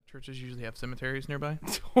Churches usually have cemeteries nearby.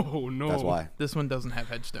 Oh no. That's why. This one doesn't have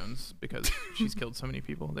headstones because she's killed so many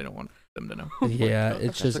people. They don't want them to know. Yeah, That's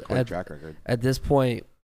it's just a quick track record. at this point,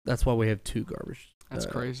 that's why we have 2 garbage. That's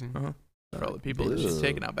crazy. For all the people that she's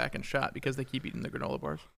taken out back and shot because they keep eating the granola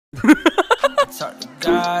bars. Talk to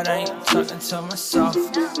God, I ain't talking to myself.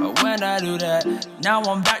 But when I do that, now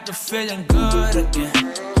I'm back to feeling good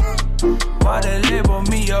again. Why they label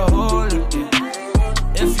me a hooligan?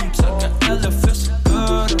 If you took an L, it feels so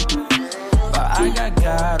good. But I got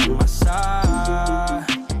God on my side.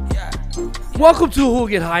 Yeah. Welcome to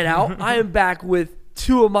Hooligan Hideout. I am back with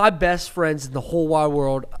 2 of my best friends in the whole wide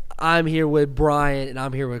world. I'm here with Brian and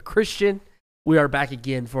I'm here with Christian. We are back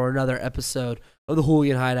again for another episode of the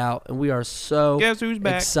Hooligan Hideout, and we are so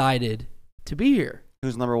excited to be here.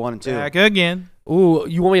 Who's number 1 and 2? Back again. Ooh,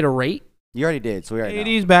 you want me to rate? You already did, so we already know.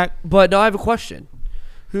 80's back. But no, I have a question.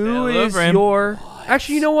 Who is your... What?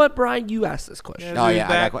 Actually, you know what, Brian? You asked this question. Yeah. Oh, Who's yeah.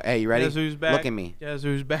 back? Hey, you ready? Guess who's back? Look at me. Guess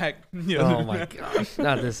who's back? Oh, my gosh.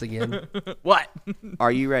 Not this again. What?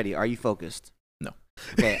 Are you ready? Are you focused? No.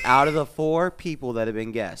 Okay, out of the 4 people that have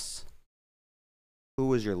been guests, who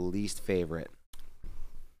was your least favorite?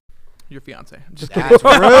 Your fiance. I'm just That's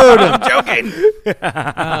kidding. rude. I'm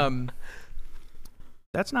joking.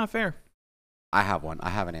 That's not fair. I have one. I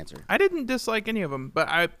have an answer. I didn't dislike any of them, but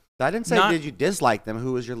I didn't say did you dislike them.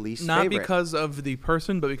 Who was your least not favorite? because of the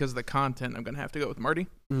person, but because of the content. I'm gonna have to go with Marty,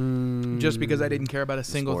 just because I didn't care about a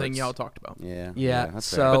single thing Sports. y'all talked about. Yeah, that's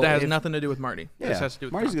so- fair. But that has if- nothing to do with Marty. Yeah, This has to do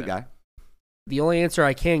with Marty's a content. good The only answer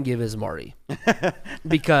I can give is Marty.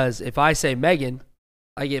 Because if I say Megan,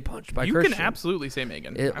 I get punched by You Christian. can absolutely say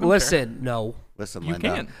Megan. I don't Listen, no. Listen, care. You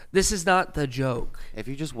Linda. can. This is not the joke. If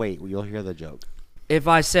you just wait, you'll hear the joke. If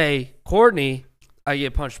I say Courtney, I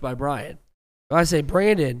get punched by Brian. If I say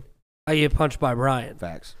Brandon, I get punched by Brian.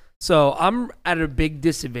 Facts. So I'm at a big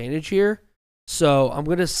disadvantage here. So I'm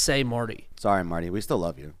going to say Marty. Sorry, Marty. We still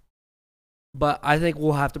love you. But I think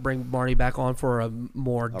we'll have to bring Marty back on for a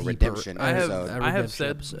more deeper redemption episode. a I have redemption said-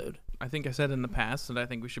 episode. I think I said in the past that I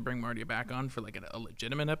think we should bring Marty back on for like a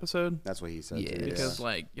legitimate episode. That's what he said. Yeah. Too. Because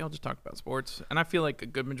like y'all just talked about sports, and I feel like a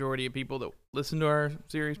good majority of people that listen to our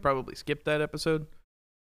series probably skipped that episode.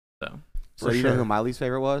 So Do you know who my least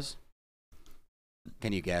favorite was?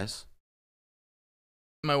 Can you guess?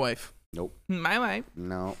 my wife. Nope. My wife.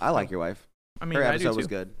 No, I like your wife. I mean, Her I do episode too. was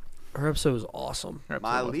good. Her episode was awesome. Her episode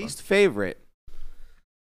My was fun. least favorite.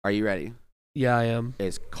 Are you ready? Yeah, I am.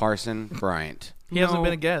 Is Carson Bryant. He hasn't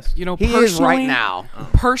been a guest. You know, He is right now.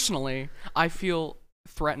 Personally, I feel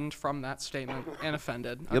threatened from that statement and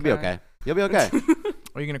offended. You'll be okay. You'll be okay.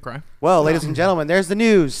 Are you gonna cry? Well, ladies and gentlemen, there's the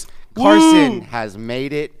news. Carson has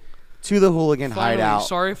made it to the Hooligan Finally, Hideout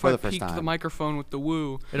sorry if for I the first peaked time. the microphone with the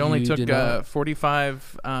woo. It only You took did not.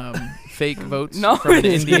 45 fake votes No, from an it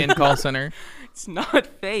isn't. Indian call center. It's not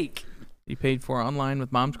fake. He paid for online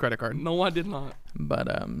with mom's credit card. No, I did not. But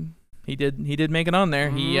he did make it on there.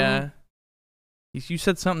 You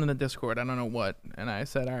said something in the Discord. I don't know what, and I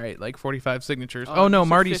said, all right, like 45 signatures. Oh no, you said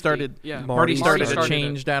Marty 50. started. Yeah, Marty started a it.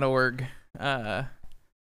 change.org.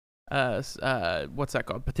 What's that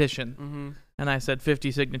called? Petition. Mm-hmm. And I said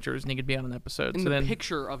 50 signatures, and he could be on an episode. And so the then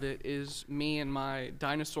picture of it is me in my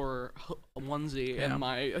dinosaur onesie Yeah. and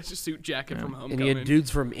my suit jacket from And Homecoming. you had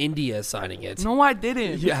dudes from India signing it. No, I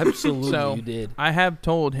didn't. Yeah, absolutely So- you did. I have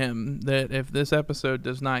told him that if this episode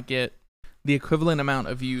does not get the equivalent amount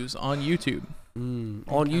of views on YouTube, On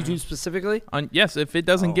Okay. YouTube specifically? if it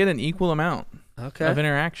doesn't get an equal amount Okay. of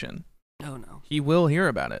interaction, Oh no. he will hear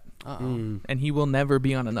about it, Uh-oh. and he will never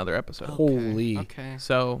be on another episode. Holy. Okay.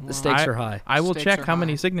 So The stakes I, are high. I will Stakes check are how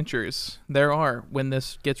many high. signatures there are when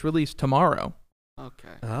this gets released tomorrow, Okay.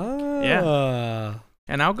 Ah.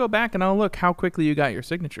 and I'll go back and I'll look how quickly you got your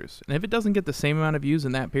signatures. And if it doesn't get the same amount of views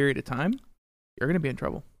in that period of time, you're gonna be in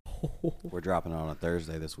trouble. We're dropping it on a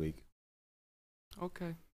Thursday this week.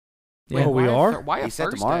 Okay. Yeah. Oh, we why a are? Why a He said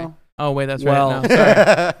Thursday? tomorrow. Oh wait, that's Well- right. No, sorry.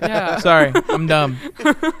 Yeah. Sorry, I'm dumb.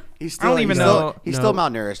 He's I don't even know. He's No. still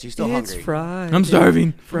malnourished. He's still It's hungry. Friday. I'm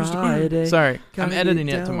starving. Friday. Sorry, Gotta I'm editing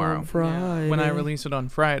get it down tomorrow. on Friday. When I release it on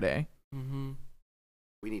Friday. Mm-hmm.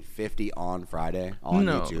 We need 50 on Friday on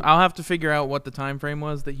No, YouTube. I'll have to figure out what the time frame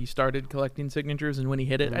was that he started collecting signatures and when he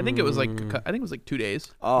hit it. I think it was like 2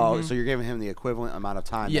 days. Oh, so you're giving him the equivalent amount of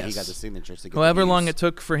time that he Yes. got the signatures to get However the long views. it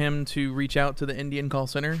took for him to reach out to the Indian call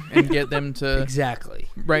center and get them to Exactly.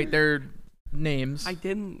 write their names. I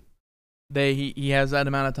didn't. He has that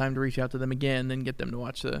amount of time to reach out to them again, then get them to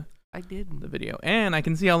watch the I didn't. video. And I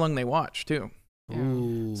can see how long they watch too. Yeah.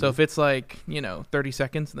 Ooh. So if it's like, 30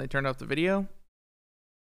 seconds and they turn off the video,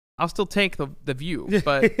 I'll still take the view,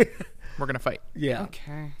 but we're gonna fight. Yeah.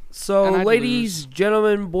 Okay. So, And I'd ladies,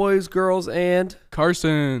 gentlemen, boys, girls, and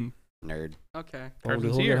Carson. Nerd. Okay. Carson's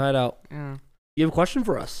Hooligan here. Hideout. Yeah. You have a question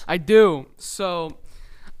for us? I do. So,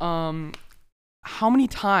 how many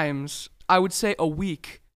times, I would say a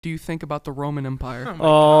week, do you think about the Roman Empire?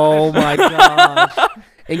 Oh my gosh.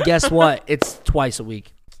 And guess what? It's twice a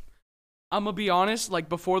week. I'm gonna be honest, like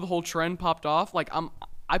before the whole trend popped off, like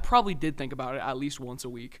I probably did think about it at least once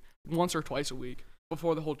or twice a week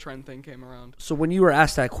before the whole trend thing came around. So when you were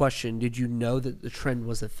asked that question, did you know that the trend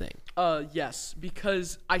was a thing? Yes,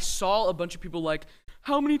 because I saw a bunch of people like,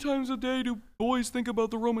 how many times a day do boys think about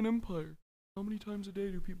the Roman Empire? How many times a day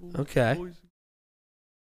do people Okay. boys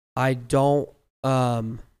I don't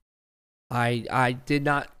I did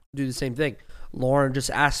not do the same thing. Lauren just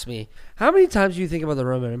asked me, how many times do you think about the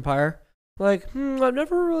Roman Empire? Like, I've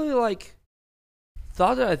never really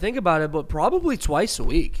thought that I think about it, but probably twice a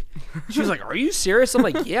week. She was like, are you serious? I'm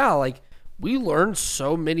like, yeah, like we learned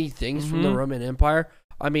so many things from the Roman Empire.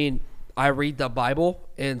 I mean, I read the Bible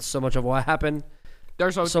and so much of what happened.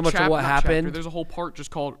 There's So much of what happened. There's a whole part just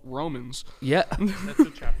called Romans. Yeah. That's a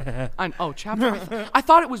chapter. Chapter. I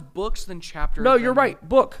thought it was books, then chapters. No, you're then- right.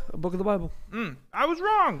 Book of the Bible. I was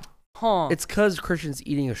wrong. Huh. It's because Christian's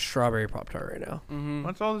eating a strawberry Pop-Tart right now.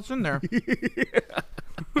 That's all that's in there.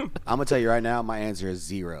 I'm gonna tell you right now, my answer is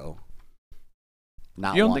 0.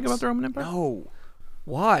 Not You don't once. think about the Roman Empire? No.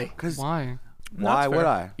 Why? Because Why? why would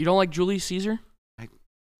I? You don't like Julius Caesar?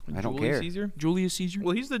 I don't Julius care. Caesar? Julius Caesar?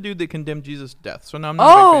 Well, he's the dude that condemned Jesus' death, so now I'm not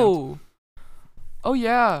a big fan. Oh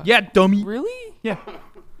yeah. Yeah, dummy. Really? Yeah.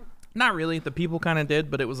 Not really. The people kind of did,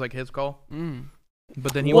 but it was like his call.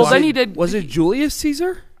 But then he Well, was. then he did. Was it Julius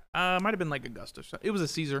Caesar? Might have been like Augustus. It was a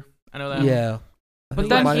Caesar. I know that. Yeah. I But think it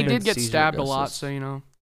then might he have been did get Caesar stabbed a lot, Augustus. so you know.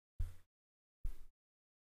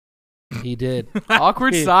 He did.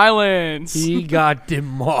 Awkward silence. He got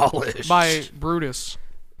demolished. By Brutus.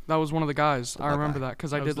 That was one of the guys. I remember Buckeye. that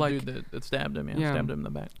because That I was did the like. dude that stabbed him. Yeah, Yeah. stabbed him in the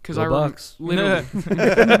back. Because Go I remember Bucks. literally.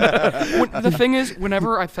 The thing is,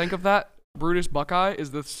 whenever I think of that, Brutus Buckeye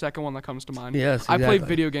is the second one that comes to mind. Yes, I play exactly.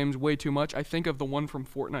 video games way too much. I think of the one from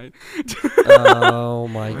Fortnite. Oh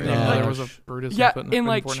my Yeah, god. there was a Brutus. Yeah, put in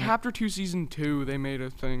like Fortnite. chapter 2, season 2, they made a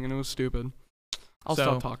thing and it was stupid. I'll So-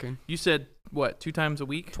 stop talking. You said what? 2 times a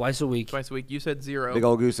week? Twice a week. Twice a week. You said 0. Big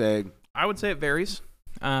old goose egg. I would say it varies.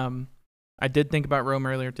 I did think about Rome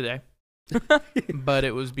earlier today, but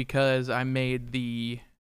it was because I made the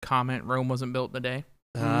comment Rome wasn't built in a day.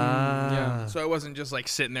 yeah. So I wasn't just like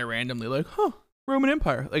sitting there randomly like, huh, Roman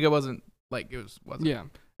Empire. Like it wasn't like it wasn't. Yeah. It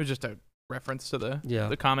was just a reference to Yeah.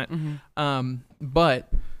 the comment. Mm-hmm.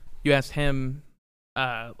 But you asked him,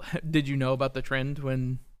 did you know about the trend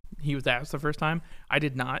when he was asked the first time? I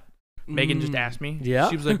did not. Megan just asked me. Yeah.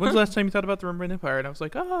 She was like, when's the last time you thought about the Roman Empire? And I was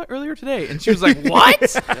like, earlier today. And she was like, what?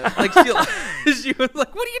 Like, she was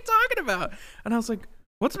like, what are you talking about? And I was like,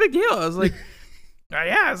 what's the big deal? I was like,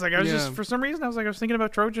 yeah. I was like, I was Yeah. just, for some reason, I was thinking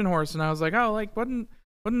about Trojan horse. And I was like, oh, like, when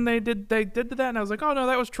they did that. And I was like, oh, no,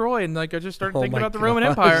 that was Troy. And like, I just started Oh thinking my about the Roman gosh.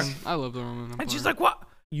 Empire. I love the Roman Empire. And she's like, what?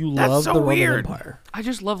 You That's love so the Roman weird. Empire. I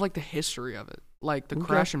just love like the history of it. Like the Okay.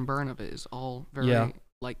 crash and burn of it is all very Yeah.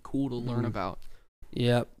 like cool to learn Mhm. about.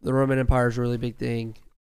 Yeah, the Roman Empire is a really big thing.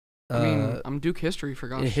 I mean, I'm Duke history for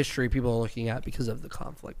in gosh. history, people are looking at because of the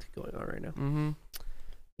conflict going on right now. Mm-hmm.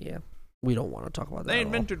 Yeah, we don't want to talk about that. They at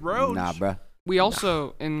all. invented roads. Nah, bruh. We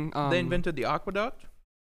also in They invented the aqueduct.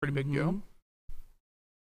 Pretty big deal. mhm.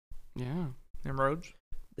 Yeah. And roads.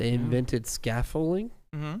 They invented scaffolding.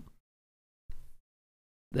 Mm-hmm.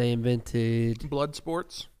 They invented Blood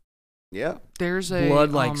sports. Yeah. There's a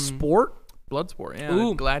blood like sport. Blood sport. Yeah.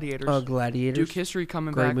 Ooh. Gladiators. Gladiators. Duke history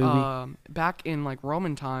coming Great back. movie. Back in like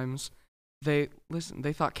Roman times, they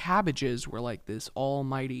thought cabbages were like this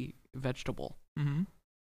almighty vegetable. Mm-hmm.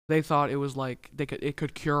 They thought it was like it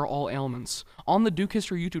could cure all ailments. On the Duke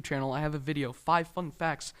History YouTube channel, I have a video 5 fun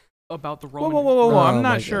facts about the Whoa, Roman. whoa, whoa, whoa, whoa. Oh I'm my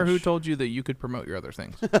not sure who gosh. told you that you could promote your other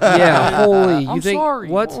things. Yeah, holy. You I'm think sorry.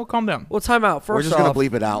 what? Well, calm down. Well, time out. 1st We're just off, gonna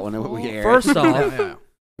bleep it out when we air. first it. off, Yeah.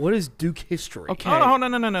 what is Duke history? Okay. Oh,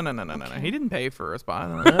 no. He didn't pay for a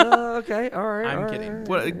spot. Okay, all right. I'm all right, kidding. all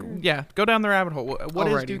right. What? Yeah, go down the rabbit hole. What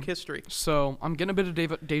is Alrighty. Duke history? So I'm getting a bit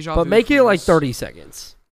of deja vu. But make from it like this. 30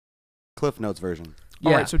 seconds. Cliff Notes version.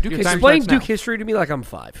 All Yeah. right, so Duke Your history. time Explain starts now. Duke history to me like I'm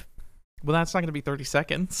 5. Well, that's not going to be 30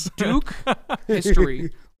 seconds. Duke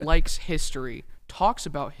history likes history, talks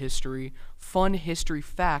about history, fun history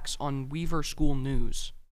facts on Weaver School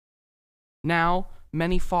News. Now,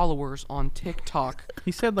 many followers on TikTok.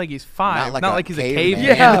 He said like he's 5, Not not like like, a he's a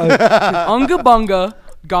caveman. caveman. Unga bunga,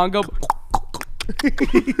 gonga.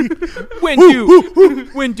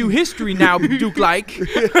 When do history now Duke like?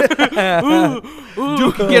 Duke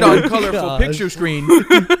get on colorful picture screen.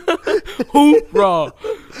 Hoorah!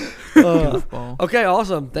 Okay,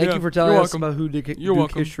 awesome. Thank you for telling you're us welcome. about who Duke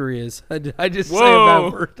welcome. history is. I just say a Whoa!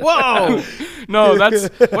 bad word. Whoa! No, that's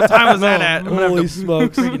What time was that at? I'm gonna have Holy to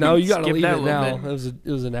smokes! No, you gotta skip leave that it a now. little bit.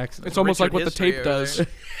 It was an accident. it's almost like Richard what the history tape over does. there.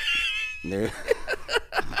 There.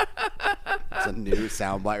 That's a new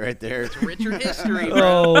soundbite right there. Richard history,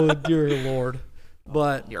 bro. Oh dear Lord!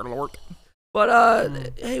 But Dear Lord.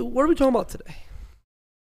 hey, what are we talking about today?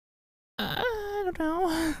 I don't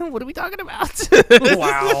know. What are we talking about?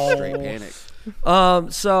 Straight panic.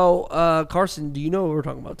 So Carson, do you know what we're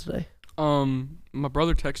talking about today? My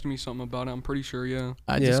brother texted me something about it. I'm pretty sure, yeah.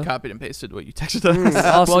 I Yeah. just copied and pasted what you texted us.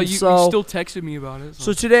 Awesome. Well, you so still texted me about it.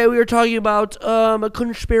 so today we are talking about a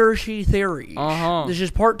conspiracy theory. Uh-huh. This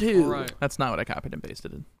is part 2. All right. That's not what I copied and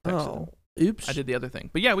pasted. And texted. Oh, oops. I did the other thing.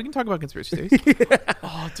 But yeah, we can talk about conspiracy theories.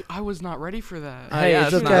 Oh, dude, I was not ready for that. Hey, yeah,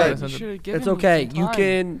 it's that's not okay. what I You said. should've given It's me okay. some You time.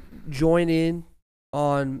 can join in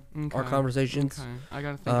on our Okay. conversations. Okay. I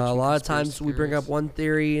gotta think. A lot of times we bring up one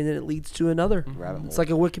theory and then it leads to another. Rabbit It's hole. like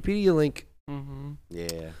a Wikipedia link. Mm-hmm. Yeah.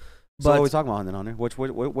 So But- what are we talking about then, Hunter?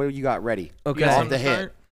 What you got ready? Okay. Off the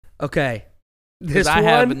hit. Okay. This Because I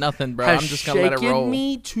have one nothing, bro. I'm has just gonna let it shaken roll.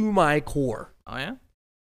 me to my core. Oh yeah.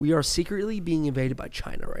 We are secretly being invaded by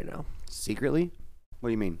China right now. Secretly? What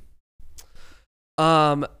do you mean?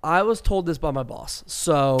 I was told this by my boss.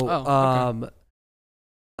 So, Oh,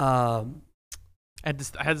 I had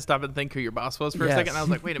to stop and think who your boss was for a Yes. second. I was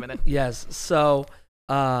like, wait a minute. yes. So,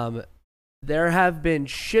 there have been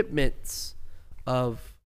shipments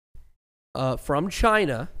of from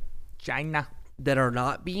China China. that are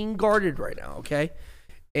not being guarded right now, okay?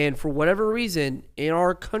 And for whatever reason, in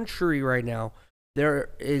our country right now, there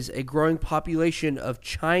is a growing population of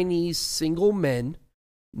Chinese single men,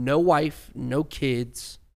 no wife, no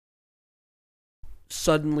kids,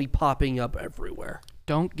 suddenly popping up everywhere.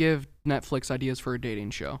 Don't give Netflix ideas for a dating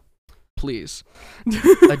show, please.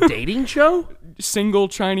 A dating show? Single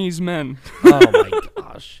Chinese men. Oh my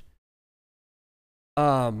gosh.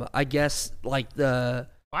 I guess like the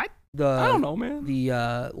What? I don't know, man.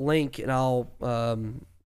 the link, and I'll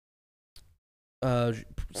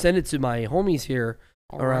send it to my homies here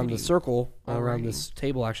around the Alrighty. circle, around Alrighty. this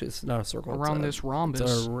table. Actually, it's not a circle. Around it's this it's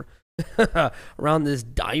rhombus. around this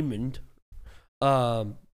diamond.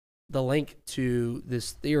 The link to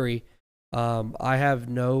this theory. I have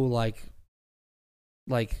no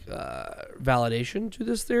validation to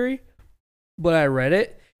this theory, but I read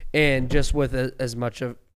it, and just with as much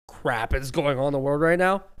of crap as going on in the world right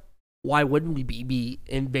now, why wouldn't we be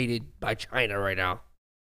invaded by China right now?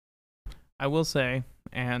 I will say,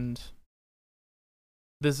 and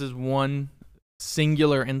this is one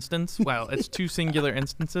singular instance. Well, it's two singular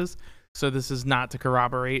instances, so this is not to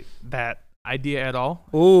corroborate that idea at all.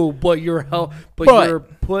 Oh, but you're But- you're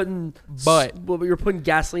putting you're putting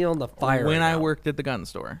gasoline on the fire. When right I now. worked at the gun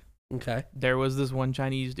store, okay, there was this one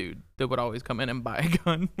Chinese dude that would always come in and buy a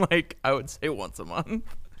gun. Like, I would say once a month.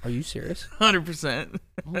 are you serious? 100%.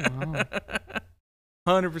 Oh, wow.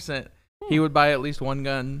 100%. He would buy at least one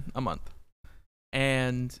gun a month.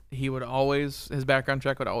 And he would always, his background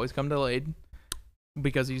check would always come delayed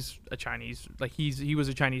because he's a Chinese, like he was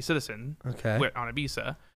a Chinese citizen Okay, on a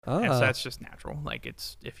visa. Ah. And so that's just natural. Like,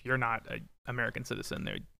 it's, if you're not an American citizen,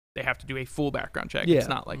 they have to do a full background check. Yeah. It's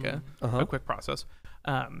not like a uh-huh. quick process.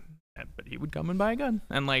 But he would come and buy a gun.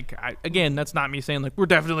 And like, again, that's not me saying like, we're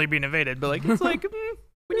definitely being invaded, but like, it's like,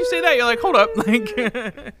 when you say that, you're like, hold up.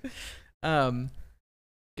 Like,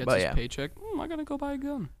 Gets But his yeah. paycheck. I gotta go buy a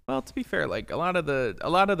gun. well, to be fair, like a lot of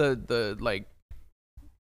the like,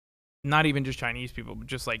 not even just Chinese people, but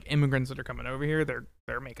just like immigrants that are coming over here, they're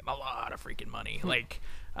making a lot of freaking money. Like,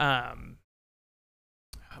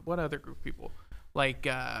 what other group of people? Like,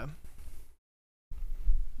 a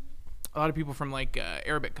lot of people from like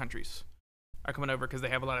Arabic countries are coming over because they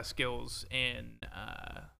have a lot of skills in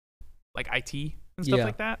like IT and stuff Yeah.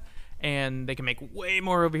 like that, and they can make way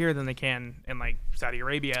more over here than they can in like Saudi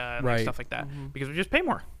Arabia and like, Right. stuff like that Mhm. because we just pay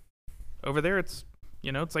more. Over there, it's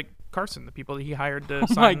it's like Carson, the people that he hired to Oh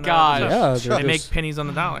sign. my the gosh. stuff. Yeah, They make pennies on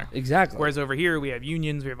the dollar. exactly. Whereas over here, we have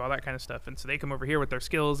unions, we have all that kind of stuff, and so they come over here with their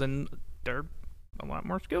skills, and they're a lot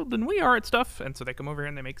more skilled than we are at stuff, and so they come over here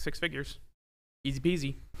and they make six figures, easy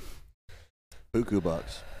peasy. Buku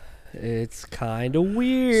bucks. It's kind of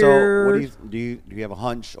weird. So, what do you have a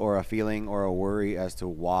hunch or a feeling or a worry as to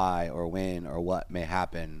why or when or what may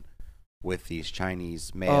happen with these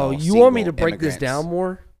Chinese male? Oh, you want me to single break this immigrants? down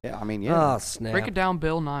more? Yeah, I mean, yeah. Oh, snap. Break it down,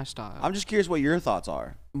 Bill Nye style. I'm just curious what your thoughts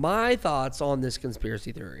are. My thoughts on this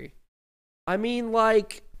conspiracy theory. I mean,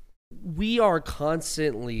 like, we are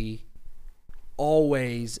constantly,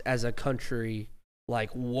 always, as a country, like,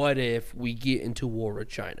 what if we get into war with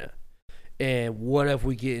China? And what if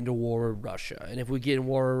we get into war with Russia? And if we get in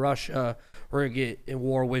war with Russia, we're going to get in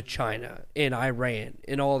war with China and Iran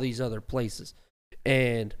and all these other places.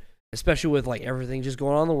 And especially with, like, everything just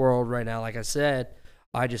going on in the world right now, like I said,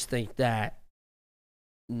 I just think that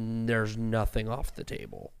there's nothing off the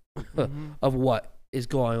table of what is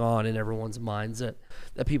going on in everyone's minds, that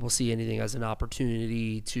people see anything as an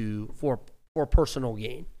opportunity for personal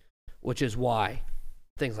gain, which is why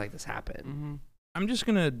things like this happen. I'm just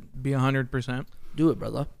going to be 100%. Do it,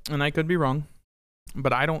 brother. And I could be wrong,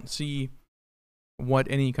 but I don't see what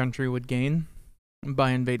any country would gain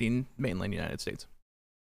by invading mainland United States.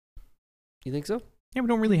 You think so? Yeah, we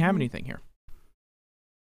don't really have anything here.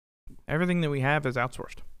 Everything that we have is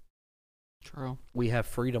outsourced. True. We have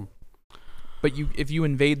freedom. But if you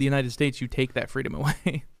invade the United States, you take that freedom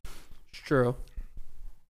away. It's true.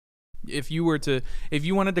 If you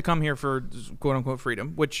wanted to come here for quote unquote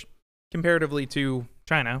freedom, which comparatively to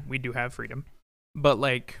China, we do have freedom, but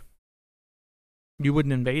like, you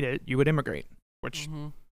wouldn't invade it, you would immigrate, which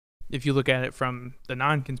if you look at it from the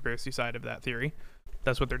non-conspiracy side of that theory,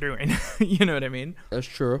 that's what they're doing. You know what I mean? That's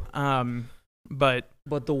true. But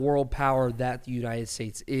the world power that the United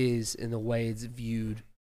States is, in the way it's viewed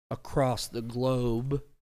across the globe,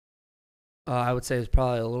 I would say is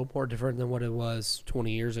probably a little more different than what it was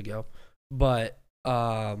 20 years ago. But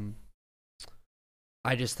I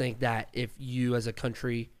just think that if you as a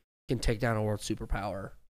country can take down a world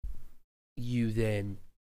superpower, you then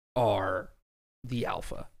are the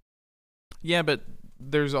alpha. yeah, but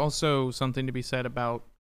there's also something to be said about.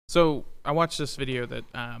 So I watched this video that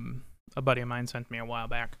a buddy of mine sent me a while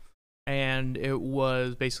back, and it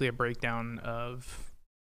was basically a breakdown of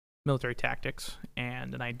military tactics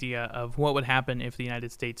and an idea of what would happen if the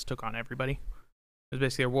United States took on everybody. It was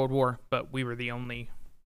basically a world war, but we were the only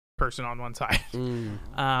person on one side.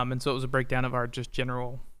 And so it was a breakdown of our just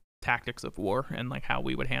general tactics of war and like how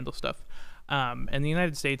we would handle stuff. And the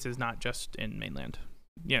United States is not just in mainland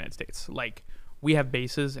United States. Like, we have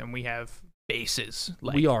bases, and we have bases.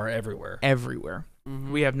 Like, We are everywhere. everywhere.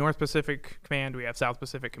 We have North Pacific Command, we have South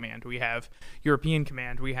Pacific Command, we have European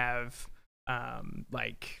Command, we have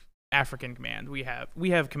like African Command, we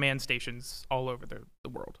have command stations all over the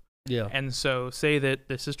world. Yeah. And so say that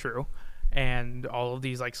this is true, and all of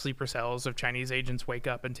these like sleeper cells of Chinese agents wake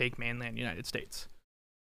up and take mainland United States.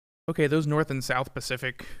 Okay, those North and South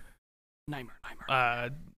Pacific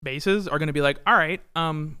bases are going to be like, all right,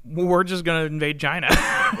 we're just going to invade China.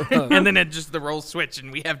 And then the roles switch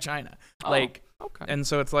and we have China. Okay. And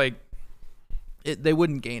so it's like, they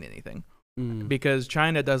wouldn't gain anything because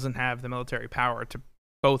China doesn't have the military power to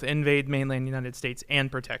both invade mainland United States and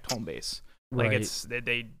protect home base. Like, Right.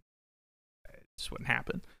 it just wouldn't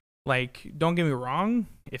happen. Like, don't get me wrong,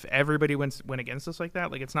 if everybody went against us like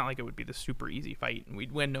that, like, it's not like it would be the super easy fight and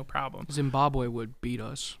we'd win no problem. Zimbabwe would beat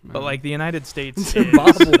us. But like, the United States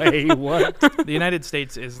Zimbabwe, what? the United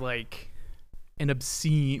States is like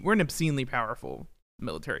we're an obscenely powerful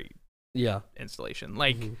military Yeah. installation.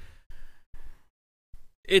 Like,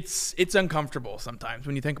 it's uncomfortable sometimes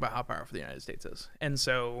when you think about how powerful the United States is. And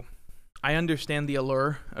so I understand the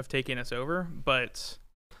allure of taking us over, but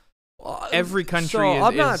every country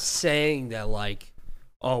I'm not saying that, like,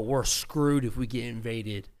 oh, we're screwed if we get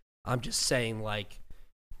invaded. I'm just saying, like,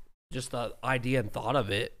 just the idea and thought of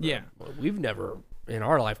it. Yeah. We've never, in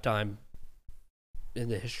our lifetime, in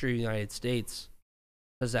the history of the United States,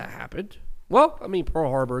 has that happened? Well, I mean, Pearl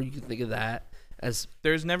Harbor, you can think of that as...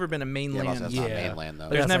 There's never been a mainland... Yeah, that's not mainland, though.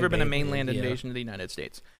 There's That's never like been a mainland, mainland yeah. invasion of the United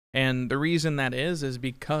States. And the reason that is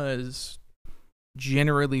because,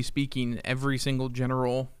 generally speaking, every single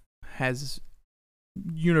general has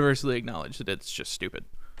universally acknowledged that it's just stupid.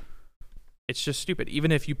 It's just stupid.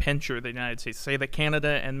 Even if you picture the United States, say that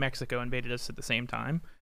Canada and Mexico invaded us at the same time,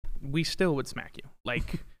 we still would smack you.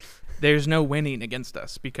 Like, there's no winning against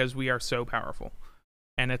us because we are so powerful.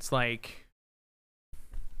 And it's like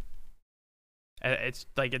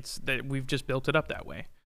that we've just built it up that way.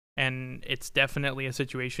 And it's definitely a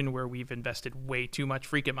situation where we've invested way too much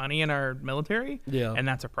freaking money in our military. Yeah. And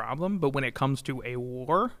that's a problem. But when it comes to a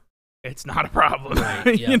war, it's not a problem.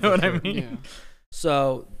 Right, yeah, you know for what I sure. mean? Yeah.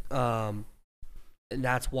 So, and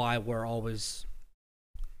that's why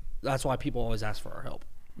that's why people always ask for our help.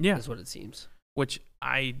 Yeah. That's what it seems. Which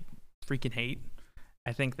I freaking hate.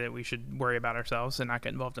 I think that we should worry about ourselves and not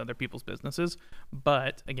get involved in other people's businesses.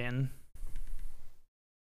 But again,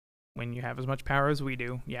 when you have as much power as we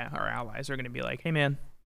do, yeah, our allies are going to be like, hey, man,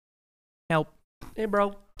 help. Hey,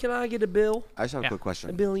 bro, Can I get a bill? I just have a Yeah. quick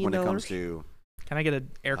question. $1 billion? When it comes to Can I get an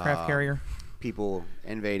aircraft carrier? people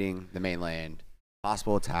invading the mainland,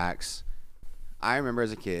 possible attacks. I remember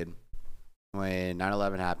as a kid when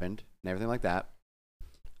 9/11 happened and everything like that,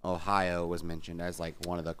 Ohio was mentioned as like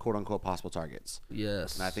one of the quote-unquote possible targets.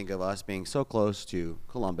 Yes. And I think of us being so close to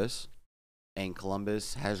Columbus, and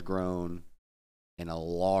Columbus has grown in a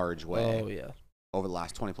large way Oh, yeah. over the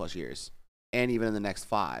last 20-plus years. And even in the next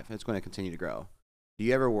 5, it's going to continue to grow. Do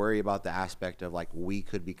you ever worry about the aspect of like we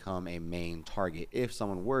could become a main target if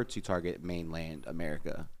someone were to target mainland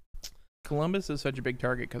America? Columbus is such a big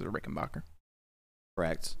target because of Rickenbacker.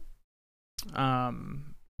 Correct.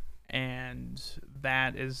 And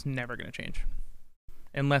that is never going to change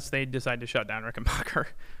unless they decide to shut down Rickenbacker,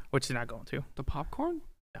 which they're not going to. The popcorn?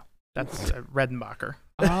 That's Redenbacher.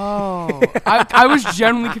 Oh. I was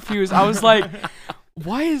genuinely confused. I was like,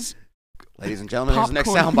 why is Ladies and gentlemen, here's the next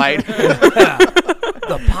Popcorn. soundbite.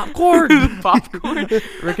 The popcorn. popcorn?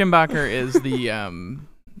 Rickenbacker is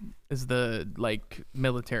the like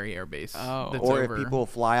military air base. Oh. that's Or over. if people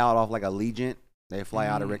fly out off like Allegiant, they fly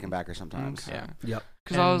out of Rickenbacker sometimes. Okay. Yeah. Yep.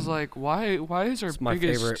 Because I was And- like, why is our It's my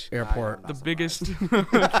biggest favorite airport. the biggest thing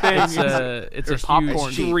It's is a there's huge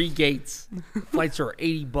popcorn. 3 gates. Flights are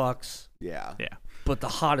 $80, Yeah. but the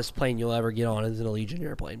hottest plane you'll ever get on is an Allegiant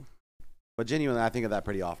airplane. But genuinely, I think of that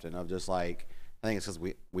pretty often of just like, I think it's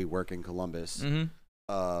because we work in Columbus Mm-hmm.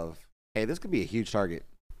 of, hey, this could be a huge target.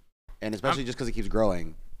 And especially just because it keeps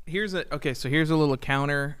growing. Here's a little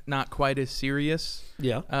counter, not quite as serious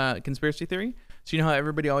Yeah. conspiracy theory. So you know how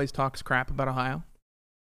everybody always talks crap about Ohio,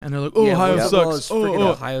 and they're like, "Oh, Yeah, Ohio well, sucks." it's freaking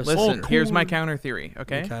Ohio Listen, sucks. here's my counter theory.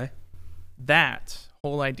 Okay, Okay. that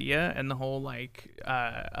whole idea and the whole like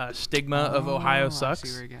stigma of Ohio I see sucks.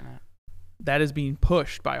 where you're getting at. That is being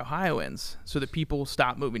pushed by Ohioans so that people will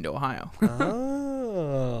stop moving to Ohio.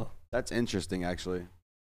 Oh. That's interesting, actually.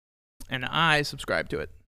 And I subscribe to it.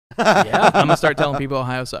 Yeah. I'm gonna start telling people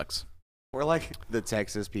Ohio sucks. We're like the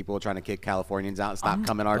Texas people trying to kick Californians out and stop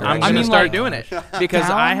coming our I'm direction. gonna mean, start like, doing it because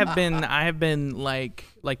down- I have been like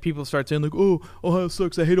people start saying like, "Oh, Ohio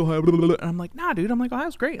sucks. I hate Ohio." Blah, blah, blah. And I'm like, "Nah, dude." I'm like,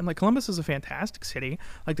 "Ohio's great." I'm like, "Columbus is a fantastic city.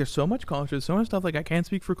 Like, there's so much culture, there's so much stuff. Like, I can't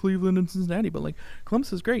speak for Cleveland and Cincinnati, but like,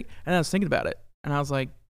 Columbus is great." And I was thinking about it, and I was like,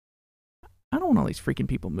 I don't want all these freaking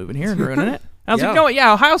people moving here and ruining it. I was Yeah. like, "No,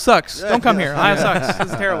 yeah, Ohio sucks. Don't come here. Ohio sucks.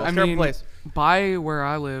 This is terrible. It's I a terrible mean, place." By where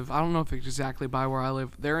I live, I don't know if it's exactly by where I live,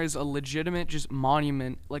 there is a legitimate just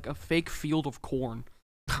monument, like a fake field of corn.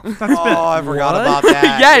 Oh, I forgot What? about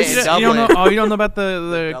that. Yes! Yeah, You don't know? Dublin. Oh, you don't know about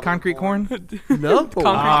the Dublin concrete corn? No. Concrete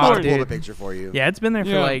Ah, I'll corn. pull the dude. picture for you. Yeah, it's been there for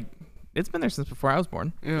Yeah. like, it's been there since before I was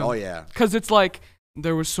born. Oh, yeah. Because it's like,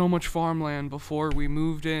 there was so much farmland before we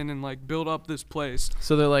moved in and like built up this place.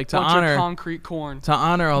 So they're like, to Bunch of honor concrete corn.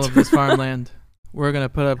 all of this farmland, we're gonna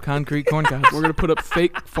put up concrete corn cobs. We're gonna put up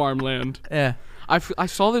fake farmland. Yeah, I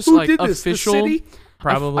saw this Who like did this? official The city?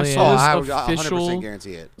 probably. I Oh, saw I this would official 100%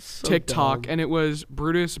 guarantee it. So TikTok, dumb. and it was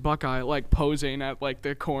Brutus Buckeye like posing at like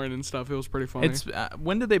the corn and stuff. It was pretty funny. It's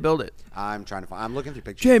when did they build it? I'm trying to find. I'm looking through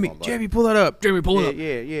pictures. Jamie, of them, but- Jamie, pull that up. Jamie, pull Yeah,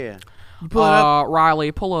 it up. yeah. You pull it up.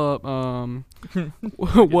 Riley, pull up.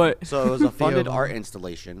 What? So it was a funded Theo. art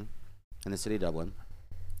installation in the city of Dublin.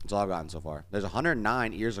 That's all I've gotten so far. There's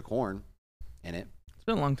 109 ears of corn in it. It's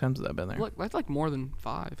been a long time since I've been there. Look, that's like more than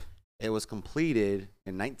 5. It was completed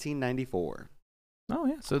in 1994. Oh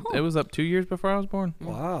yeah, so it was up 2 years before I was born.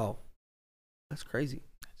 Wow. That's crazy.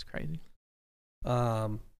 That's crazy.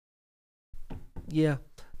 Yeah.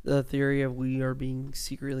 The theory of we are being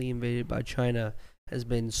secretly invaded by China has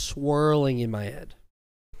been swirling in my head.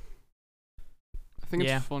 I think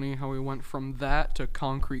Yeah. it's funny how we went from that to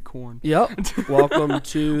concrete corn. Yep. Welcome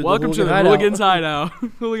to Welcome to the Hideout. Hooligans Hideout.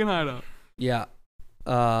 Hooligan Hideout. Yeah.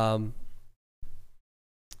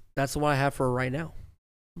 That's the one I have for right now.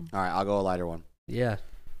 All right, I'll go a lighter one. Yeah.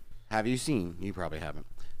 Have you seen? You probably haven't.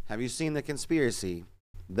 Have you seen the conspiracy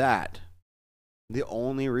that the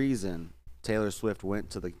only reason Taylor Swift went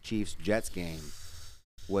to the Chiefs Jets game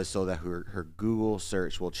was so that her Google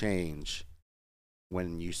search will change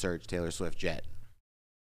when you search Taylor Swift Jet?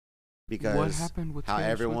 Because What happened with how Taylor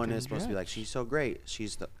everyone Swift is and supposed to be Jet? like, she's so great.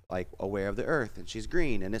 She's like aware of the earth and she's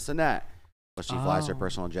green and this and that. But she flies her Oh.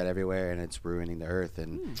 personal jet everywhere and it's ruining the earth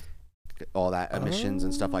and all that emissions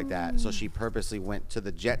and stuff like that. So she purposely went to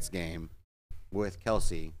the Jets game with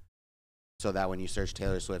Kelsey so that when you search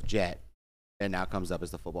Taylor Swift Jet, it now comes up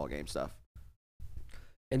as the football game stuff.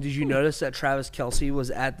 And did you notice that Travis Kelce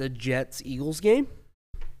was at the Jets-Eagles game?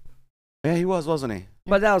 Yeah, he was, wasn't he?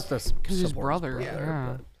 But that was just Because his support brother. Yeah.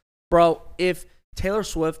 Yeah. but- Bro, if Taylor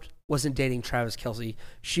Swift wasn't dating Travis Kelce,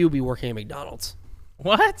 she would be working at McDonald's.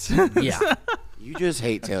 What? Yeah. You just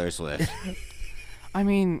hate Taylor Swift. I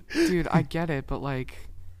mean, dude, I get it, but like,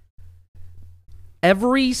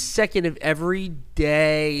 Every second of every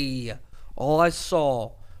day, all I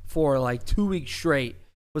saw for like 2 weeks straight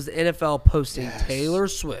was the NFL posting Taylor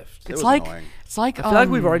Swift. It it's was like, annoying. it's like, I feel like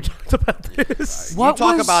we've already talked about this. What you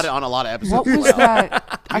talk was- about it on a lot of episodes. What as was well.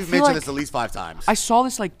 that? I You've feel mentioned like this at least 5 times. I saw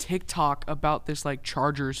this like TikTok about this like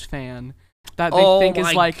Chargers fan that they Oh think is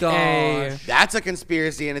my like a. gosh. That's a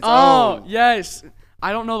conspiracy in its Oh own. yes,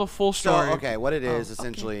 I don't know the full So, story. okay, what it is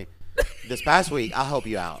essentially, this past week, I'll help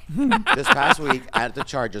you out. This past week at the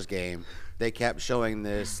Chargers game, they kept showing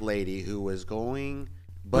this lady who was going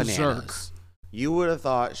bananas. Berserk. You would have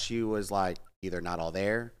thought she was like either not all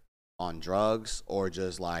there, on drugs, or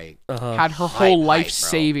just like Had her Hype, whole life hype, bro.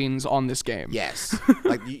 savings on this game. yes,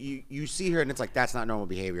 like you see her and it's like that's not normal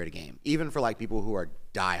behavior at a game, even for like people who are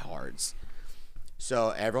diehards.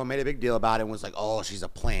 So everyone made a big deal about it and was like, "Oh, she's a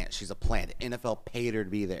plant. She's a plant." The NFL paid her to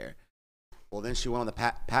be there. Well, then she went on the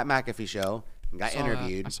Pat McAfee show and got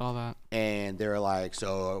interviewed. I saw that. And they were like,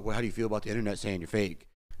 "So, how do you feel about the internet saying you're fake?"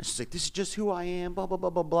 And she's like, "This is just who I am." Blah blah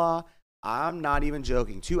blah blah blah. I'm not even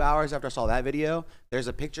joking. 2 hours after I saw that video, there's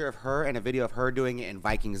a picture of her and a video of her doing it in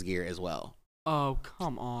Vikings gear as well. Oh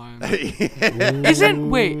come on.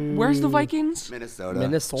 Minnesota. Where's the Vikings?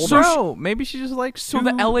 Minnesota. So maybe she just likes So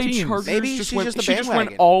the two LA teams. Chargers Maybe just she's went. just a She just went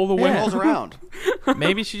bandwagon. all the way. It rolls around.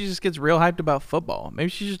 Maybe she just gets real hyped about football. Maybe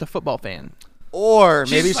she's just a football fan. Or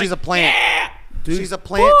maybe she's a plant. She's a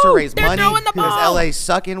plant to raise money because LA's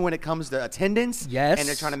sucking when it comes to attendance. Yes. And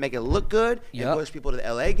they're trying to make it look good Yep. and push people to the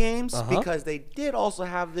LA games Uh-huh. because they did also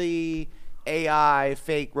have the AI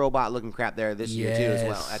fake robot looking crap there this year too as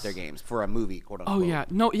well Yes. at their games for a movie, quote Oh unquote. yeah,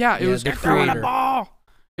 no, yeah. It Yeah, was the they're throwing creator. ball.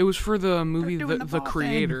 It was for the movie doing the the ball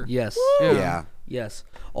Creator. Yes. Yeah. Yes.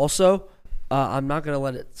 Also, I'm not gonna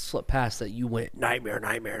let it slip past that you went nightmare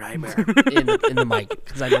in the mic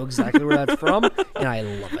because I know exactly where that's from and I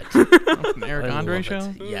love it. An Eric I Andre love show.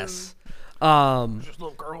 it. Yes. Just a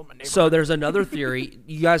little girl in my neighborhood. So there's another theory.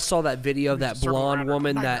 You guys saw that video of that circle blonde around her.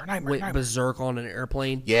 woman Nightmare, that nightmare, went nightmare. berserk on an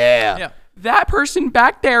airplane. Yeah. Yeah. That person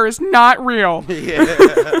back there is not real.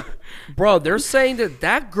 Bro, they're saying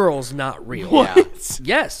that girl's not real. What?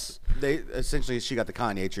 Yes. They essentially she got the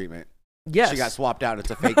Kanye treatment. Yes. She got swapped out. It's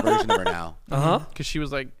a fake version of her now. Uh-huh. Because she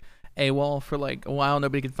was like AWOL for like a while.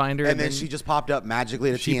 Nobody could find her. And then she just popped up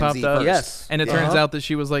magically to She TMZ popped up. first. Yes. And it Uh-huh. turns out that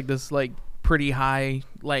she was like this like pretty high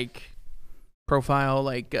like profile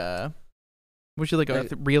like was she like a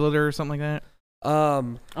realtor or something like that?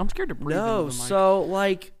 I'm scared to breathe. No, into the mic. so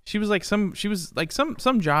like She was like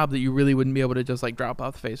some job that you really wouldn't be able to just like drop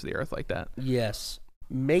off the face of the earth like that. yes.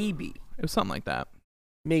 Maybe. It was something like that.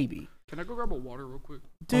 Maybe. Can I go grab a water real quick?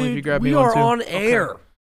 Only if you Dude, grab we me one are too. on air.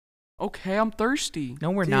 Okay, I'm thirsty.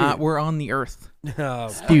 No, we're Dude. not. We're on the earth. Oh,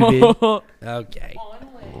 Stupid. okay.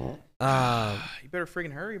 You better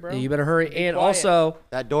freaking hurry, bro. You better hurry. And quiet. also,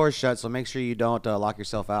 That door's shut, so make sure you don't lock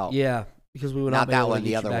yourself out. yeah, because we would Not not be that able one, to the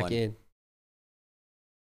get other you back one. in.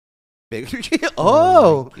 Big.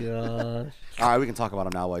 Oh. Gosh. All right, we can talk about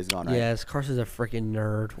him now while he's gone, right? Yes, Carson's a freaking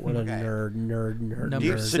nerd. What a Okay. nerd. Number Do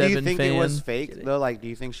you, nerd. so do you 7 think it was fan. fake though? Like, do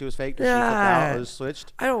you think she was fake? Did she flip Yeah. out or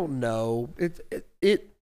switched? I don't know.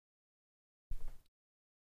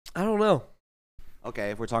 I don't know.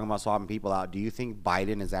 Okay, if we're talking about swapping people out, do you think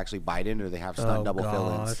Biden is actually Biden, or do they have stunt double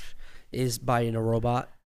fill-ins? Is Biden a robot?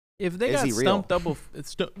 If they Is got he real? stunt double,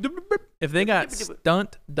 if they got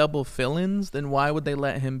stunt double fill-ins, then why would they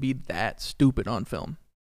let him be that stupid on film?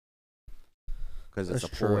 Because it's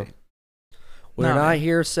That's a true. ploy. We're No. not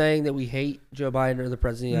here saying that we hate Joe Biden or the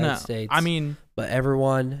President of the No, United States. I mean, but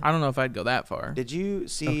everyone. I don't know if I'd go that far. Did you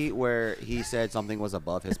see where he said something was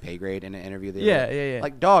above his pay grade in an interview? The Yeah, other day? yeah.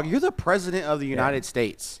 Like, dog, you're the president of the United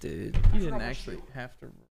States. Dude. You didn't actually have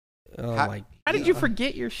to. Oh, How- my. How did you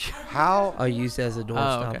forget your shit? How? I'll use it as a door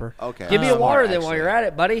Oh, okay. stopper. Okay. Give me a Smart, water then while you're at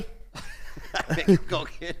it, buddy. Go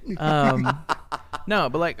get. No,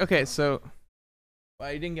 but like, okay, so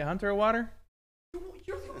why you didn't get Hunter a water?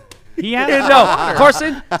 He has no, water.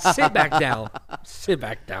 Carson, sit back down. Sit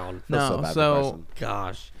back down. Feel No, bad for so Carson.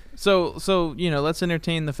 Gosh. so you know, let's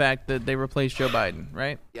entertain the fact that they replaced Joe Biden,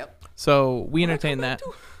 right? Yep. So we entertain that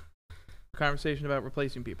conversation about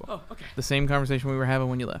replacing people. Oh, okay. The same conversation we were having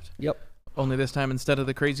when you left. Yep. Only this time, instead of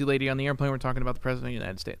the crazy lady on the airplane, we're talking about the president of the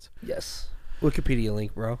United States. Yes. Wikipedia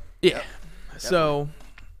link, bro. Yeah. So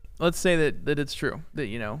let's say that it's true that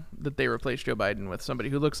you know that they replaced Joe Biden with somebody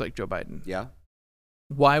who looks like Joe Biden. Yeah.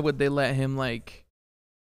 Why would they let him like?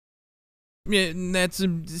 Yeah, that's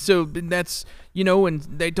you know, and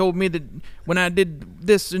they told me that when I did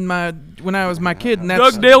this when I was my kid, and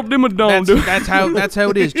that's Doug Dale Dimmadome, dude. that's how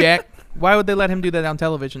it is, Jack. Why would they let him do that on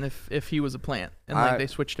television if he was a plant and like I- they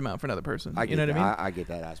switched him out for another person? I You get know what I mean? I get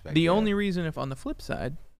that aspect. The yeah. only reason if on the flip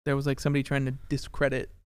side there was like somebody trying to discredit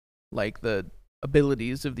like the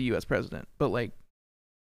abilities of the U.S. president, but like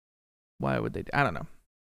why would they? I don't know.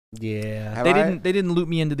 Yeah. Have They I- didn't loop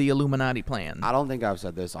me into the Illuminati plan, I don't think I've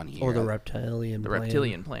said this on here. Or the reptilian. the plan.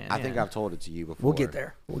 reptilian plan. I think yeah. I've told it to you before. We'll get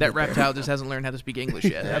there. That reptile just hasn't learned how to speak English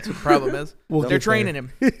yet. That's what the problem is. We'll They're get training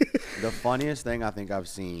there. him. The funniest thing I think I've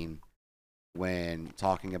seen when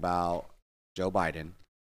talking about Joe Biden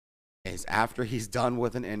is after he's done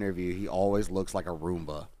with an interview, he always looks like a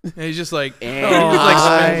Roomba. And he's just like, And he just like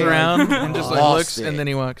I spins around and just like lost looks it. and then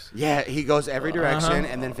he walks. Yeah, he goes every direction Uh-huh.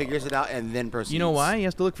 and then figures it out and then proceeds. You know why? He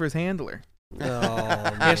has to look for his handler. Oh,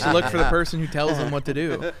 He has to look for the person who tells him what to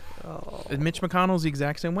do. Oh. And Mitch McConnell's the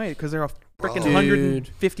exact same way because they're a freaking Dude.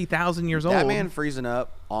 150,000 years old. That man freezing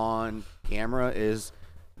up on camera is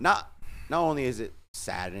not only is it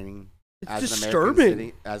saddening as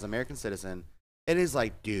disturbing. as American citizen, it is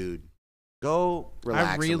like, dude, go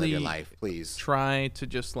relax and live your life, please. try to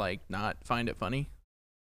just like not find it funny,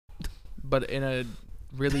 but in a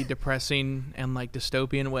really depressing and like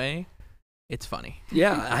dystopian way, it's funny.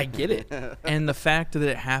 Yeah, I get it. And the fact that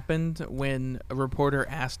it happened when a reporter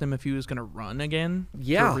asked him if he was going to run again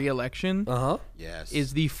Yeah. for re-election Uh-huh. Yes.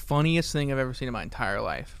 is the funniest thing I've ever seen in my entire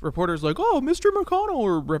life. Reporters like, oh, Mr. McConnell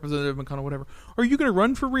or Representative McConnell, whatever, are you going to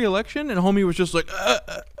run for re-election? And homie was just like,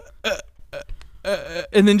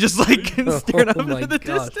 and then just like stared up Oh my into the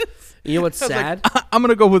gosh. distance. You know what's I was like, sad? I'm going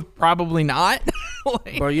to go with probably not.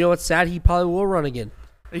 Like, Bro, you know what's sad? He probably will run again.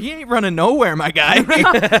 he ain't running nowhere, my guy.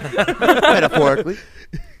 Metaphorically.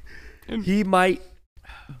 He might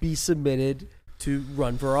be submitted to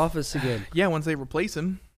run for office again. Yeah, once they replace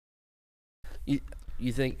him.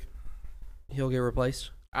 You think he'll get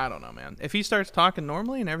replaced? I don't know, man. If he starts talking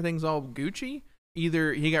normally and everything's all Gucci,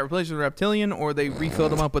 either he got replaced with a reptilian or they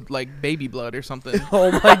refilled him up with like baby blood or something.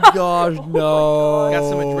 Oh my gosh, no. Got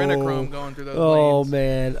some adrenochrome going through those Oh veins.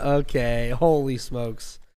 man. Okay. Holy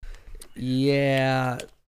smokes. Yeah.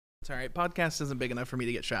 It's all right. Podcast isn't big enough for me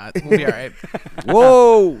to get shot. We'll be all right.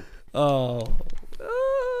 Whoa. Oh.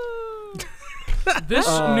 This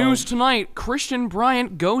news tonight: Christian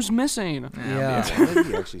Bryant goes missing. Yeah. Why did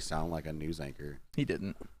he actually sound like a news anchor? He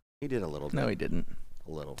didn't. He did a little bit. No, he didn't.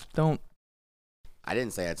 A little. Don't. I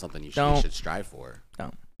didn't say that's something you Don't. should strive for.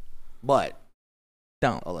 Don't. But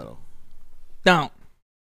Don't. a little. Don't.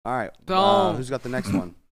 All right. Don't. Who's got the next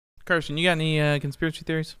one? Carson, you got any conspiracy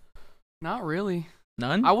theories? Not really.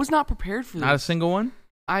 None? I was not prepared for this. Not a single one?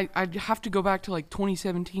 I'd have to go back to like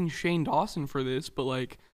 2017 Shane Dawson for this, but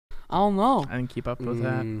like I don't know. I didn't keep up with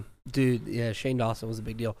that. Dude, yeah, Shane Dawson was a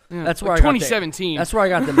big deal. Yeah, That's like where I got the- 2017. That's where I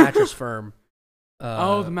got the mattress firm.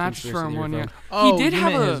 Oh, the mattress conspiracy firm theory one, yeah. from. Oh, did you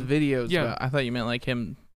have meant a- his videos. yeah. About, I thought you meant like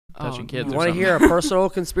him touching kids You or want to something. hear a personal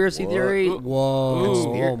conspiracy What? theory? Ooh. Whoa!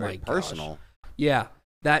 Ooh. Oh my gosh. Personal. Yeah,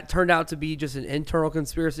 that turned out to be just an internal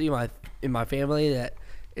conspiracy in my family that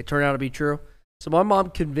it turned out to be true. So my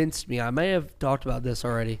mom convinced me. I may have talked about this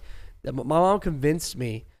already. That my mom convinced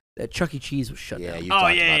me that Chuck E. Cheese was shut Yeah, down. you talked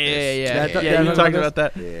about this. Yeah, Yeah, you yeah, talked yeah. about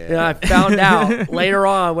that. Yeah. And I found out later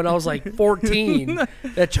on when I was like 14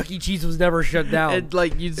 that Chuck E. Cheese was never shut down. It,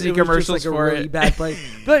 like you'd see It was just commercials like a for really it. bad place.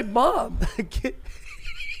 But mom,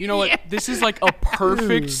 You know what? This is like a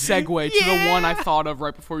perfect Dude. segue to the one I thought of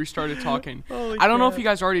right before you started talking. I don't know if you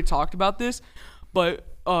guys already talked about this, but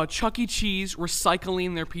Chuck E. Cheese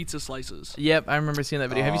recycling their pizza slices. Yep, I remember seeing that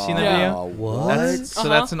video. Have you seen that Yeah. video? What? That's, so Uh-huh.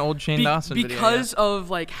 that's an old Shane Dawson video. Because of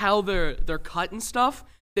like how they're cut and stuff,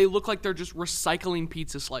 they look like they're just recycling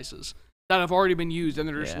pizza slices that have already been used and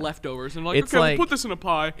they're just Yeah. leftovers. And like, It's okay, like- we'll put this in a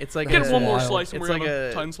pie. It's like Get a, one more wild. slice and it's we're like gonna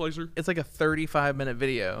a 10 slicer. It's like a 35-minute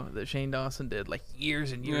video that Shane Dawson did like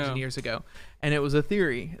years and years Yeah. and years ago, and it was a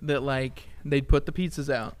theory that like they'd put the pizzas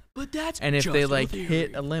out, But that's and if just they a like theory.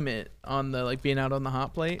 hit a limit on the like being out on the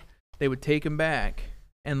hot plate, they would take them back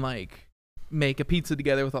and like make a pizza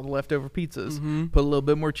together with all the leftover pizzas, Mhm. put a little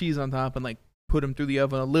bit more cheese on top, and like put them through the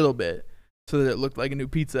oven a little bit so that it looked like a new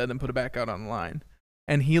pizza, and then put it back out on the line.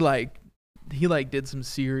 And he did some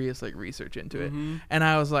serious like research into it. Mhm. And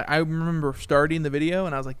I was like, I remember starting the video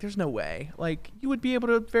and I was like, there's no way. Like, you would be able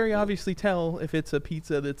to very obviously tell if it's a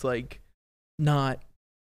pizza that's like not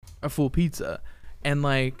a full pizza. And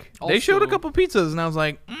like, they showed a Also- couple pizzas and I was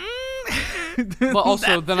like, But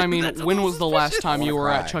also, then I mean, that's a when little was the last suspicious. time you Wanna were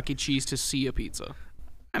at cry. Chuck E. Cheese to see a pizza?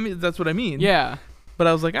 I mean, that's what I mean. Yeah. But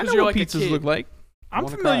I was like, I 'Cause know you're what like a pizzas kid. look like. I'm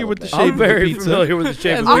wanna familiar cry a with the little shape I'm of the very pizza. familiar with the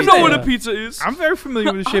shape of I pizza. know what a pizza is. I'm very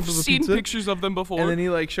familiar with the shape I've of a seen pizza. pictures of them before. And then he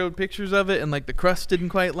like showed pictures of it, and like the crust didn't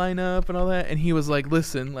quite line up and all that. And he was like,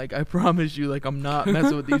 "Listen, like I promise you, like I'm not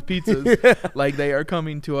messing with these pizzas. Like they are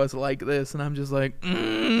coming to us like this." And I'm just like,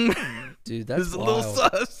 Dude, "This that's is a little wild.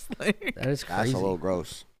 sus." Like, That is That's crazy. a little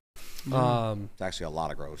gross. It's actually a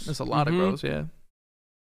lot of gross. that's a lot of Mhm. gross, yeah.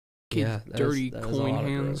 Yeah, that is- dirty that is a coin lot of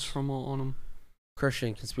hands gross. from on them.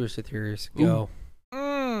 Christian conspiracy theories. Go.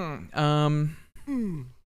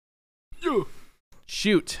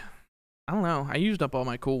 Shoot. I don't know. I used up all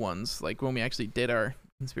my cool ones. Like when we actually did our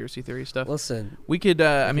conspiracy theory stuff. Listen, We could.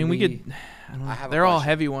 I mean, we can could. I don't know. I have a They're all question.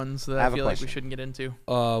 heavy ones that I I, have a feel like we question. shouldn't get into.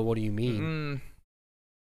 what do you mean? Mm,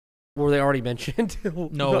 Were they already mentioned?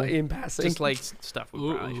 No. in passing. just like stuff we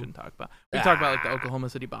probably Ooh. shouldn't talk about. We talked about like the Oklahoma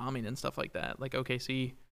City bombing and stuff like that. Like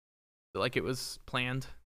OKC, like it was planned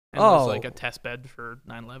and was like Oh. a test bed for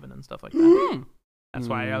 9/11 and stuff like that. That's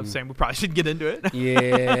why I was Mm. saying we probably should get into it.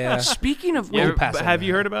 Yeah. Speaking of, Yeah, We'll pass but on have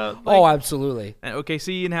you that. heard about like, Oh, absolutely.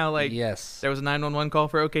 OKC and how like Yes. there was a 911 call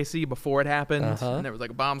for OKC before it happened, Uh-huh. and there was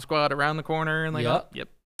like a bomb squad around the corner, and like, Yep. yep,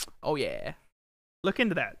 oh yeah, look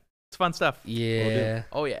into that. It's fun stuff. Yeah.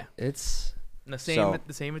 Oh yeah, It's. and the So-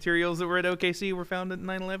 same materials that were at OKC were found at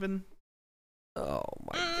 9/11. Oh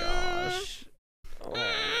my gosh.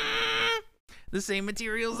 The same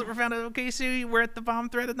materials that were found at OKC were at the bomb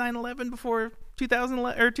threat at 9/11 before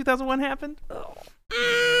 2011 or 2001 happened.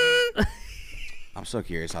 I'm so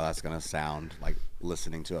curious how that's gonna sound like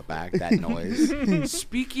listening to it back. That noise.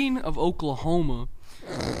 speaking of Oklahoma,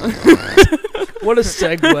 What a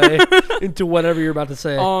segue into whatever you're about to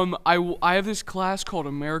say. I have this class called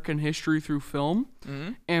American History Through Film,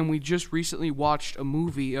 and we just recently watched a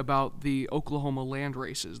movie about the Oklahoma land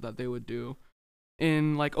races that they would do.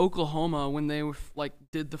 In like Oklahoma, when they were like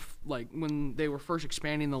when they were first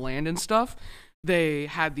expanding the land and stuff, they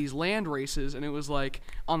had these land races, and it was like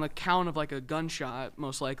on the count of like a gunshot,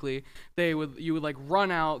 most likely you would like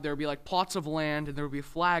run out. There would be like plots of land, and there would be a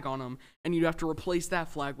flag on them, and you'd have to replace that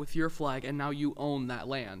flag with your flag, and now you own that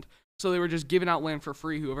land. So they were just giving out land for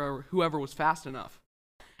free, whoever was fast enough.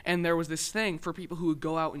 And there was this thing for people who would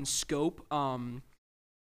go out and scope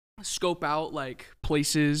out like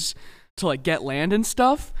places to like get land and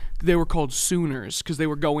stuff. They were called Sooners because they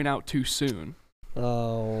were going out too soon.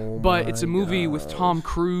 Oh. But it's a movie with Tom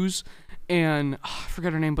Cruise and I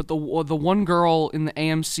forget her name, but the one girl in the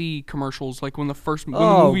AMC commercials, like when the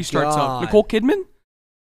movie starts up, God.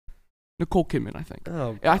 Nicole Kidman, I think.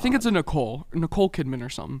 Oh, I think it's a Nicole Kidman or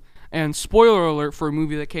something. And spoiler alert for a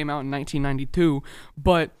movie that came out in 1992,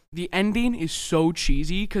 but the ending is so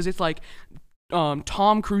cheesy because it's like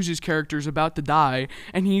Tom Cruise's character is about to die,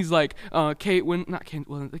 and he's like, the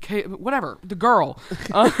girl,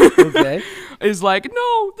 Okay. is like,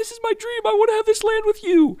 no, this is my dream. I want to have this land with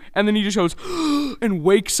you. And then he just goes and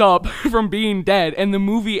wakes up from being dead. And the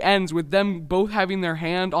movie ends with them both having their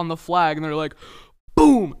hand on the flag, and they're like,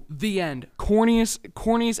 boom, the end.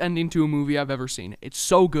 Corniest ending to a movie I've ever seen. It's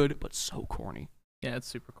so good, but so corny. Yeah, it's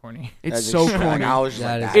super corny. It's That's so just- like, corny. I was just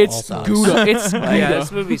That like, is that It's all sucks. Gouda. It's Yeah, Gouda.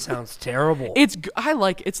 this movie sounds terrible. I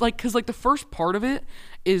like it's like because like the first part of it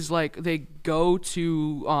is like they go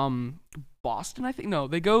to Boston, I think. No,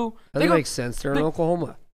 they go That makes sense. They're in they-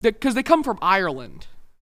 Oklahoma. because they come from Ireland.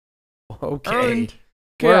 Okay.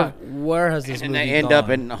 Yeah. Where has this And movie they end gone? up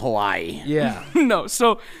in Hawaii. Yeah. No,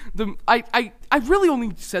 so I really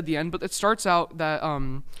only said the end, but it starts out that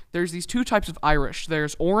there's these two types of Irish.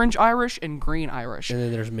 There's orange Irish and green Irish. And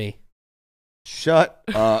then there's me. Shut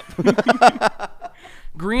up.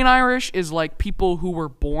 Green Irish is like people who were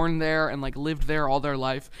born there and like lived there all their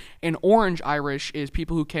life, and orange Irish is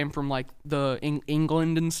people who came from like the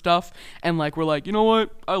England and stuff, and like we're like, you know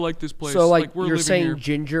what, I like this place. So, like, we're you're living saying here.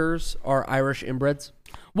 gingers are Irish inbreds?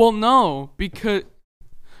 Well, no, because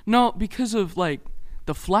of like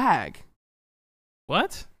the flag.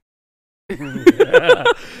 What? That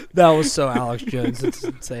was so Alex Jones. It's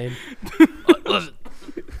insane. Listen,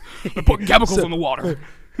 They're putting chemicals in the water.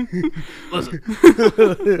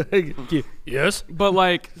 Yes. But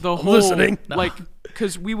like the whole listening. like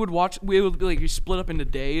because we would be like you split up into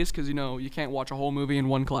days because you can't watch a whole movie in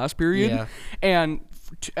one class period. Yeah. And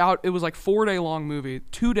it was like 4-day long movie.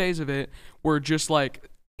 2 days of it were just like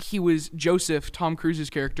Joseph, Tom Cruise's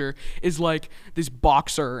character, is like this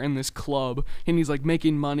boxer in this club, and he's like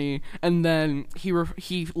making money, and then he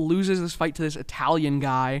loses this fight to this Italian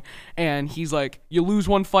guy, and he's like, you lose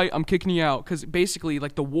one fight, I'm kicking you out, because basically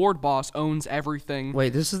like the ward boss owns everything. Wait,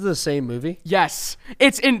 this is the same movie? Yes,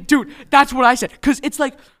 it's in, dude, that's what I said, because it's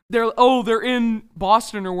like they're in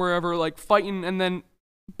Boston or wherever like fighting, and then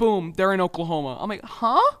boom, they're in Oklahoma. I'm like,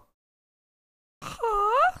 huh?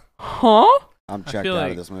 Huh? I'm checked feel out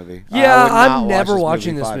like- of this movie. Yeah, I would not I'm watch never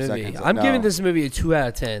watching this 5 movie. seconds. I'm No. giving this movie a 2 out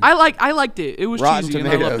of 10. I liked it. It was Rotten cheesy and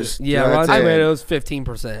I loved Tomatoes. it. Yeah, 2 out of Rotten 10. Tomatoes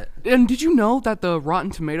 15%. And did you know that the Rotten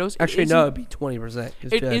Tomatoes Actually, isn't- no, it'd be 20%.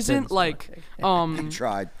 'cause it 2 out of 10 isn't is too like much.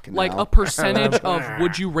 Tried. like Canal. a percentage of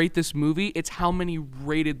would you rate this movie? It's how many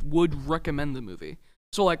rated would recommend the movie.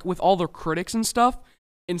 So like with all the critics and stuff,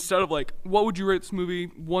 instead of like what would you rate this movie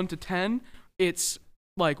 1 to 10, it's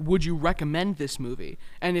like would you recommend this movie?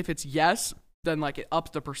 And if it's yes, then like it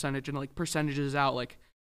ups the percentage and like percentages out like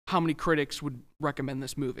how many critics would recommend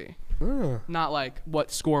this movie. Oh, Not like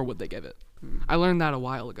what score would they give it. I learned that a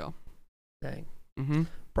while ago. dang. Mm-hmm.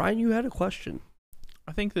 Brian, you had a question.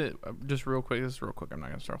 I think that just real quick. This is real quick. I'm not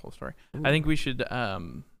gonna start a whole story. I think we should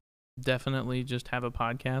definitely just have a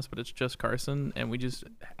podcast, but it's just Carson, and we just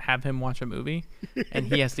have him watch a movie, and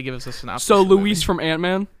he has to give us a synopsis. So of the Luis movie. from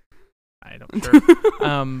Ant-Man. I don't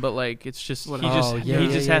sure. But like it's just he Whatever. just Oh, yeah, he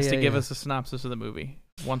yeah, just yeah, has to yeah, give yeah. us a synopsis of the movie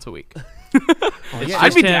once a week. Oh, It's yeah. I'd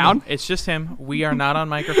just be him. down. It's just him. We are not on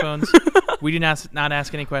microphones. We do not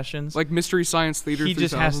ask any questions. Like Mystery Science Theater. he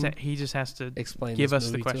just has 3000. to. He just has to Explain give this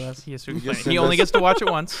us the movie to question. us. He has to You explain. just He send only us- gets to watch it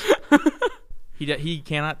once. He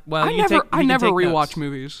cannot. Well, I you never he can never take rewatch notes.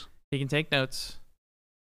 movies. He can take notes,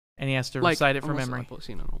 and he has to Like recite it from unless memory. I've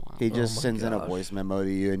seen it in a while. He just my sends in a gosh. voice memo to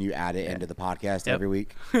you, and you add it into the podcast Yep. every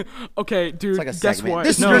week. Okay, dude. like a guess segment. what?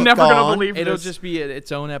 This You're is never gone. gonna believe It'll this. just be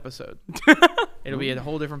its own episode. It'll be a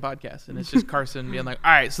whole different podcast, and it's just Carson being like, "All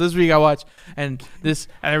right, so this week I watched, and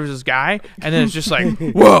there was this guy, and then it's just like,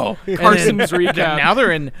 whoa, and Carson's then, recap. Now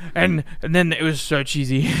they're in, and then it was so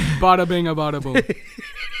cheesy. Bada bing a bada boom.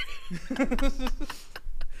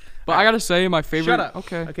 But I gotta say, my favorite. Shut up.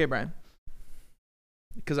 Okay. Brian,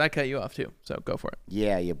 because I cut you off too, so go for it.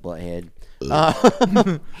 Yeah, you butthead.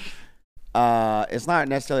 It's not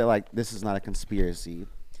necessarily like this is not a conspiracy,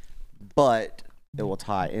 but it will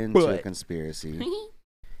tie into a conspiracy.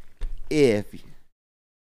 If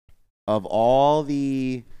of all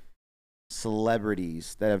the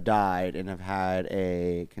celebrities that have died and have had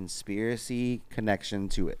a conspiracy connection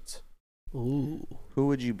to it, Ooh. who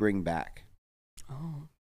would you bring back? Oh.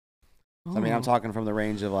 I mean, I'm talking from the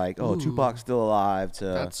range of like, oh, Tupac's still alive to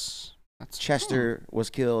That's Chester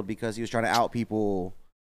was killed because he was trying to out people.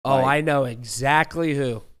 Oh, Like- I know exactly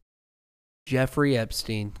who. Jeffrey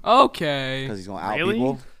Epstein. Okay. Because he's going to out Really?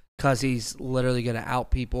 people. Because he's literally going to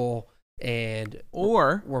out people, and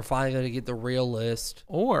Or we're finally going to get the real list.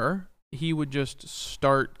 he would just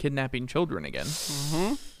start kidnapping children again.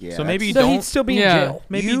 Mm-hmm. Yeah, So maybe So don't. he'd still be Yeah. in jail.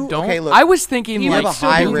 Maybe you, don't. Okay, look, I was thinking He you like have a still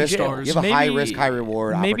high movie risk. stars. You have a high Maybe- risk, high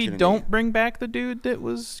reward. Maybe opportunity. don't bring back the dude that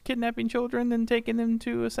was kidnapping children and taking them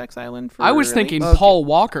to a sex island. For I was thinking Okay. Paul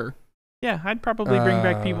Walker. Yeah, I'd probably bring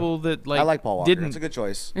back people that I like Paul Walker. didn't It's a good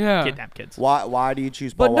choice. Yeah. kidnap kids. Why do you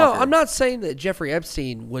choose Paul But no, Walker? I'm not saying that Jeffrey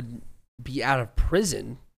Epstein would be out of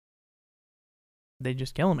prison. They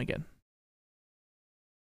just kill him again.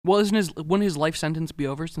 Well, wouldn't his life sentence be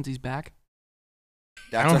over since he's back?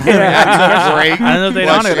 That's a, don't- that's a great I don't know if they'd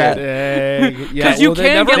honor that. question. Because you they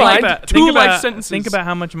can never get mind. like two life sentences. Think about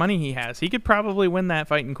how much money he has. He could probably win that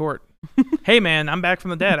fight in court. Hey man, I'm back from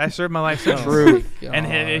the dead. I served my life sentence. True.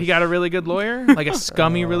 And he got a really good lawyer, like a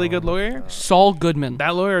scummy, really good lawyer. Saul Goodman.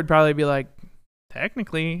 That lawyer would probably be like,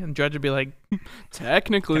 technically, and the judge would be like,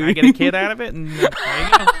 Technically. can I get a kid out of it? And there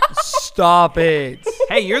you go. Stop it.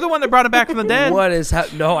 Hey, you're the one that brought him back from the dead. What is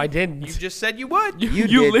no, I didn't. You just said you would. You You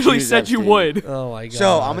did literally choose said you Epstein. would. Oh my god.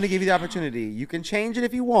 So I'm going to give you the opportunity. You can change it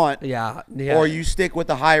if you want, Yeah. or you stick with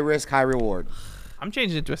the high risk, high reward. I'm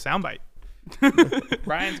changing it to a soundbite.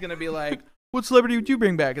 Brian's gonna be like, "What celebrity would you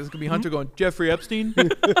bring back?" It's gonna be Hunter going, "Jeffrey Epstein."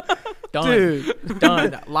 Done. Dude.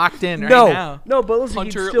 Done. Locked in right no, now. no, but listen,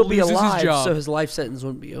 Hunter he'd still be loses his alive, job. so his life sentence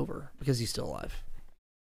wouldn't be over because he's still alive.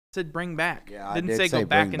 Said bring back. Yeah, I Didn't did say say go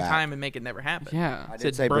back bring in back. time and make it never happen. Yeah. I did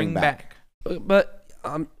Said say bring back. But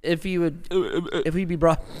if he would, if he'd be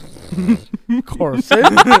brought, Carson.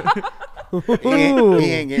 He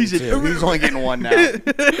ain't getting two. He's only getting one now.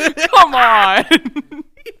 Come on.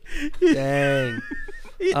 Dang.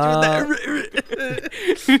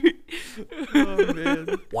 Oh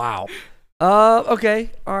man. Wow. Okay.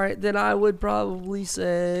 All right. Then I would probably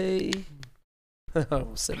say. I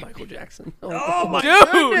almost said Michael Jackson. Oh my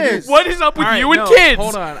Dude, goodness. what is up with All right, you and no, kids?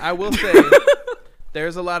 Hold on. I will say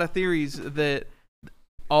there's a lot of theories that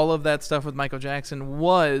all of that stuff with Michael Jackson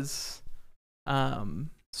was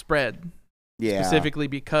spread Yeah. specifically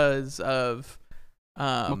because of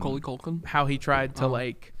Macaulay Culkin. how he tried to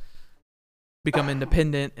like become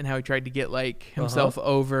independent and how he tried to get like himself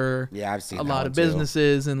over Yeah, I've seen a that lot one of too.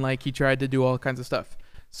 businesses and like he tried to do all kinds of stuff.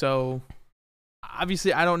 So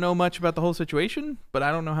obviously I don't know much about the whole situation, but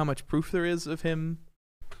I don't know how much proof there is of him,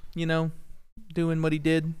 doing what he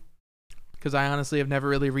did. Because I honestly have never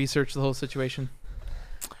really researched the whole situation.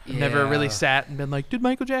 I've never really sat and been like, did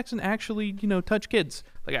Michael Jackson actually, touch kids?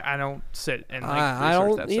 Like, I don't sit and I research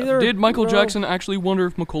don't that either. stuff. Did Michael Jackson actually wonder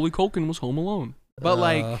if Macaulay Culkin was home alone? But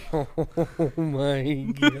oh my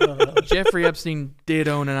god. Jeffrey Epstein did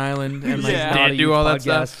own an island and Yeah. did do all that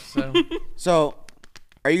stuff. So So,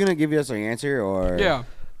 are you gonna give us our answer or? Yeah.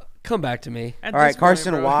 Come back to me. at All right, this point,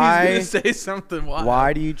 Carson, bro, why- He's gonna say something.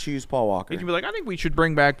 Why do you choose Paul Walker? He can be like, I think we should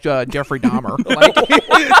bring back Jeffrey Dahmer.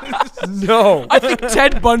 No. I think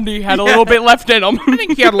Ted Bundy had a little bit left in him. I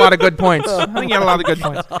think he had a lot of good points. So,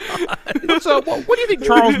 what do you think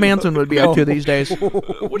Charles Manson would be up to these days?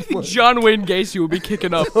 What do you think John Wayne Gacy would be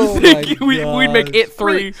kicking up? Oh Think my we'd make gosh. it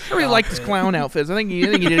 3. I really like his clown outfits. I think he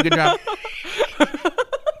did a good job.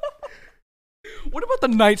 What about the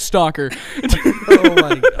Night Stalker? Oh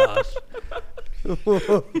my gosh.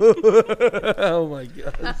 Oh my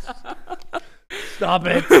gosh. Stop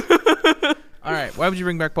it. All right, why would you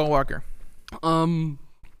bring back Paul Walker?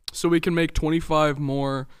 So we can make 25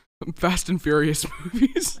 more Fast and Furious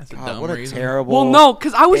movies. That's a God, dumb what a reason. terrible. Well, no,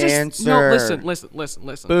 because I was just answer.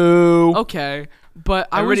 listen. Boo. Okay, but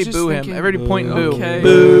I Everybody was just boo thinking, him. Everybody point and boo. Okay.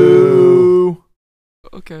 Boo.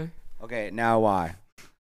 Okay, Okay, now why?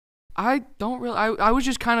 I don't really. I was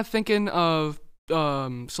just kind of thinking of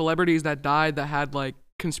celebrities that died that had like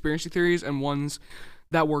conspiracy theories and ones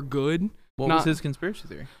that were good. What Not- was his conspiracy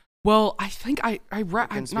theory? Well, I think I read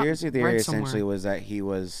Conspiracy theory essentially was that he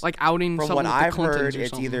was like outing from someone what with the I've Clintons heard, or it's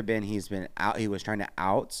something. either been he's been out. He was trying to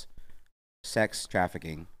out sex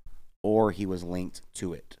trafficking, or he was linked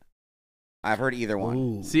to it. I've heard either one.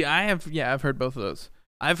 Ooh. See, I've heard both of those.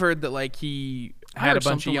 I've heard that like he I had a heard bunch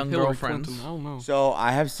of something young with Hillary girlfriends. Clinton. I don't know. So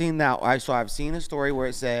I have seen that. I've seen a story where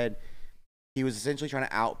it said he was essentially trying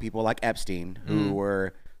to out people like Epstein, who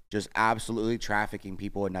were just absolutely trafficking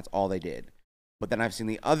people, and that's all they did. But then I've seen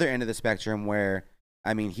the other end of the spectrum where,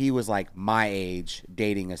 I mean, he was like my age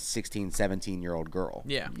dating a 16, 17-year-old girl,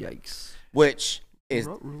 Yeah. Yikes. which is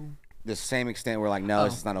the same extent where like, no,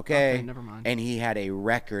 this is not okay. Never mind. And he had a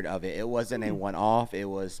record of it. It wasn't a one-off. It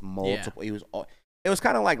was multiple. It was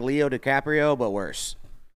kind of like Leo DiCaprio, but worse.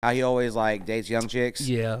 How he always like dates young chicks.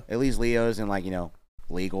 Yeah. At least Leo's in like,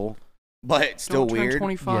 legal, but still Don't turn weird.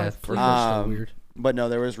 25. Yeah, for sure still weird. But no,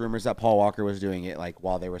 there was rumors that Paul Walker was doing it like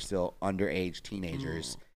while they were still underage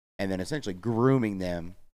teenagers, and then essentially grooming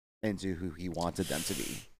them into who he wanted them to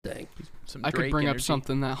be. Dang. Some I could Drake bring up energy.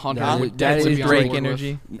 something that Hunter That would is definitely That's be on Drake board with.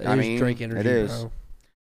 energy. I mean, Drake energy, it is. bro.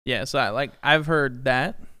 Yeah, so I've heard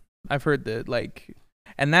that. I've heard that like,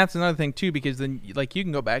 and that's another thing too, because then like you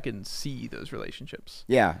can go back and see those relationships.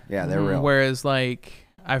 Yeah, they're real. Whereas like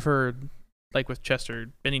I've heard like with Chester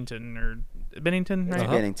Bennington, right?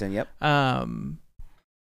 Bennington, yep.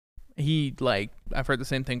 He like I've heard the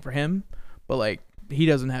same thing for him, but like he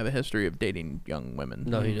doesn't have a history of dating young women.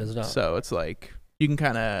 No, he does not. So it's like you can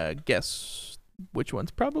kind of guess which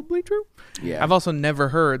one's probably true. Yeah. I've also never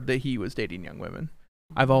heard that he was dating young women.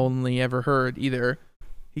 I've only ever heard either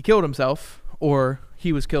he killed himself or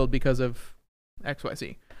he was killed because of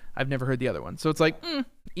XYZ. I've never heard the other one. So it's like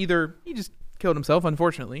either he just killed himself,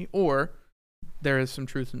 unfortunately, or there is some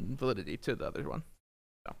truth and validity to the other one.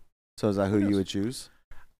 So is that who you would choose?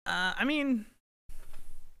 I mean,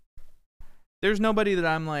 there's nobody that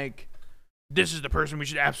I'm like, this is the person we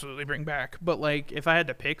should absolutely bring back. But like, if I had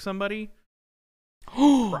to pick somebody,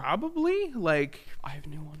 probably like I have a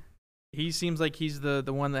new one. he seems like he's the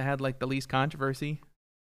one that had like the least controversy,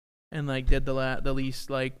 and like did the least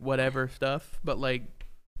like whatever stuff. But like,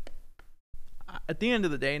 at the end of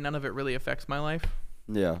the day, none of it really affects my life,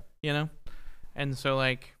 Yeah. And so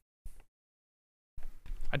like,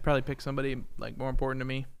 I'd probably pick somebody like more important to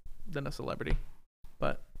me than a celebrity.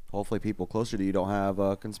 But Hopefully people closer to you don't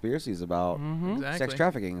have conspiracies about exactly, sex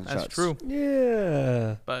trafficking and that's such. true.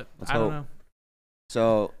 Yeah. But Let's I don't hope. know.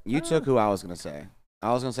 So you took who I was going to say.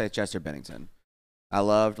 I was going to say Chester Bennington. I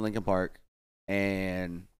loved Linkin Park,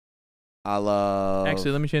 and I love...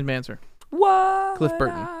 Actually, let me change my answer. What? Cliff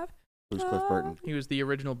Burton. Who's Cliff Burton? He was the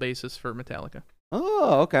original bassist for Metallica.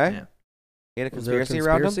 Oh, okay. Yeah. He had a Was there a conspiracy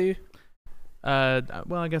around him? conspiracy?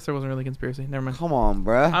 Well, I guess there wasn't really conspiracy. Never mind. Come on,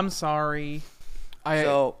 bruh. I'm sorry.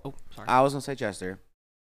 So, sorry. I was going to say Chester,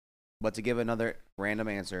 but to give another random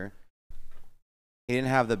answer, he didn't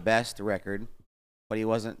have the best record, but he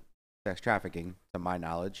wasn't sex trafficking, to my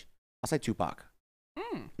knowledge. I'll say Tupac.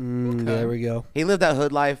 Okay. There we go. He lived that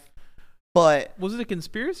hood life, but Was it a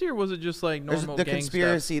conspiracy or was it just like there's normal the gang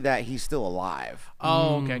conspiracy that he's still alive. stuff?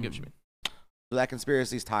 Oh, okay. I get what you mean. So that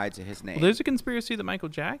conspiracy is tied to his name. Well, there's a conspiracy that Michael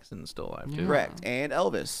Jackson's still alive too. Yeah. Correct. And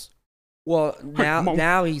Elvis. Well,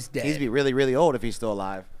 now he's dead. He's be really, really old if he's still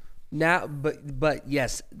alive. Now, but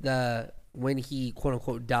yes, when he quote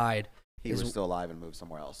unquote died, He was still alive and moved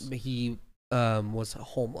somewhere else. he was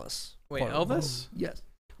homeless. Wait, quote unquote. Elvis?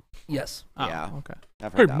 Yes. Oh, Yeah. okay.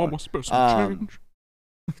 I've heard that one. change.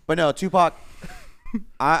 But no, Tupac.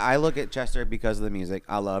 I look at Chester because of the music.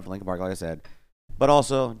 I loved Linkin Park, like I said. But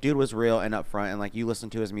also, dude was real and upfront. And like you listen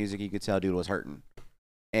to his music, you could tell dude was hurting.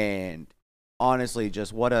 And honestly,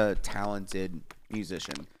 just what a talented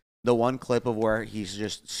musician. The one clip of where he's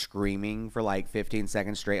just screaming for like 15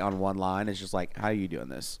 seconds straight on one line is just like, how are you doing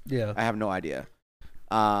this? Yeah. I have no idea.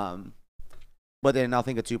 But then I'll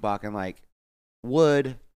think of Tupac and like,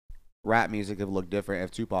 would rap music have looked different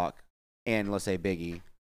if Tupac and let's say Biggie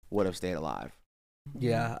would have stayed alive?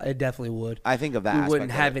 Yeah, it definitely would. I think of that. We aspect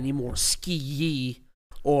wouldn't of have it. any more ski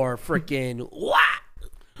or freaking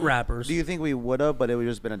rappers. Do you think we would have, but it would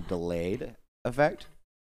just been a delayed effect?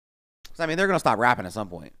 'Cause, I mean, they're gonna stop rapping at some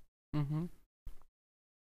point. Mm-hmm.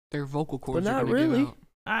 Their vocal cords not are gonna really. give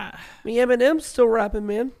out. I mean, Eminem's still rapping,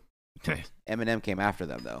 man. Eminem came after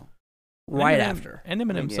them, though. Right Eminem- after. And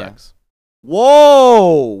Eminem Yeah. sucks.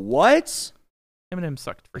 Whoa! What? Eminem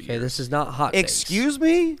sucked for Okay, years. this is not hot. takes. Excuse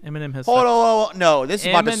me? Eminem has Hold sucked. on. No, this is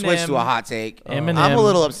about to switch to a Eminem- hot take. Eminem, I'm a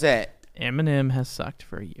little upset. Eminem has sucked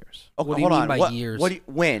for years. Okay, What do you hold mean on. by what, years? What do you,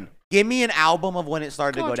 when? Give me an album of when it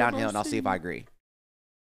started to go downhill, and I'll see if I Controversy.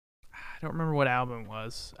 agree. I don't remember what album it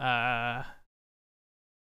was.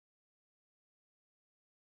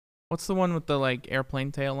 What's the one with the like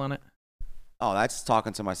airplane tail on it? Oh, that's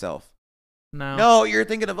talking to myself. No. No, you're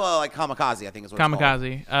thinking of like Kamikaze. I think is what it's called.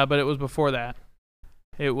 Kamikaze. But it was before that.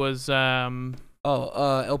 It was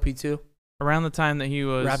LP2. around the time that he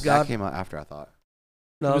was. Rap That God? came out after I thought.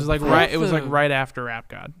 It No, was like before. right. It was like Both, right after Rap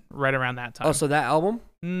God. Right around that time. Oh, so that album?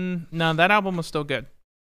 No, that album was still good.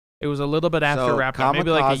 It was a little bit after So, Rap God.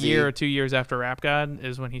 Maybe like a Kamikaze- year or 2 years after Rap God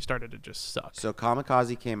is when he started to just suck. So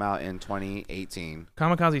Kamikaze came out in 2018.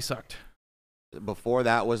 Kamikaze sucked. Before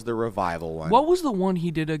that was the Revival one. What was the one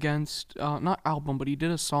he did against? Not album, but he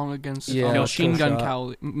did a song against Yeah, Machine Gun Killshot.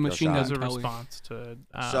 Kelly. Machine Killshot. As a Gun Kelly. response to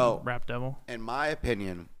So- Rap Devil. In my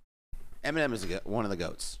opinion, Eminem is one of the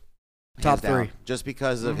goats. Top Hands down, three. just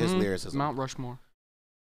because of his Mhm. lyricism. Mount Rushmore.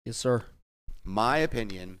 Yes, sir. My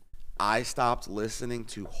opinion, I stopped listening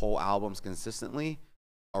to whole albums consistently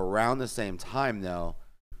around the same time though,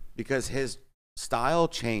 because his style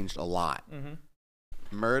changed a lot. Mm-hmm.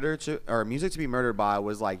 Music to Be Murdered By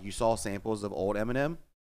was like you saw samples of old Eminem.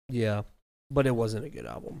 Yeah, but it wasn't a good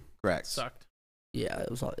album. Correct. Sucked. Yeah,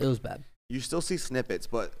 it was bad. You still see snippets,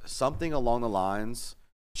 but something along the lines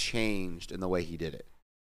changed in the way he did it.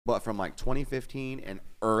 But from like 2015 and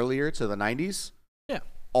earlier to the 90s, Yeah.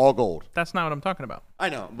 all gold. That's not what I'm talking about. I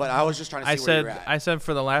know, but I was just trying to see where you're at. I said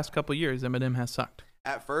for the last couple years, Eminem has sucked.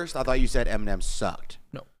 At first, I thought you said Eminem sucked.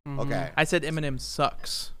 Mhm. Okay, I said Eminem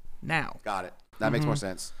sucks now. got it. That makes more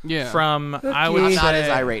sense. Yeah. From I Okay. would I'm say, not as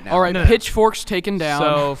irate now. All right. No, no. Pitchforks taken down.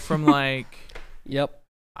 So from like Yep.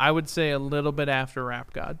 I would say a little bit after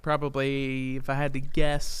Rap God, probably if I had to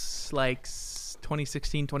guess, like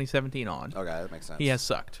 2016, 2017 on. Okay, that makes sense. He has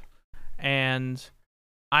sucked. And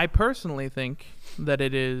I personally think that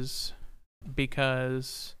it is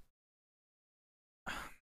because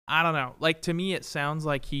I don't know. Like to me it sounds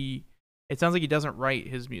like he doesn't write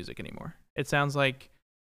his music anymore. It sounds like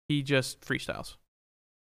he just freestyles.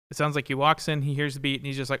 It sounds like he walks in, he hears the beat, and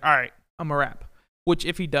he's just like, "All right, I'm a rap." Which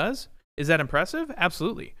if he does, is that impressive?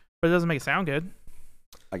 Absolutely. But it doesn't make it sound good.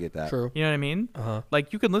 I get that. True. You know what I mean? Uh-huh.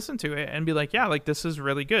 Like you can listen to it and be like, yeah, like this is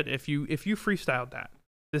really good. If you freestyled that,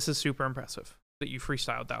 this is super impressive that you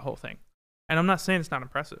freestyled that whole thing. And I'm not saying it's not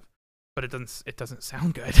impressive, but it doesn't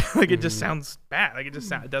sound good. Like it just sounds bad. Like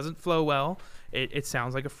it doesn't flow well. It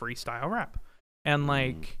sounds like a freestyle rap. And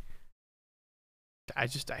like I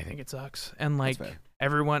think it sucks. And like That's fair.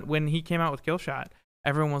 everyone when he came out with Killshot,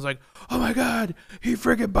 everyone was like, "Oh my god, he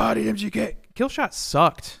freaking bodied MGK." Killshot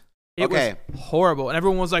sucked. It Okay. was horrible. And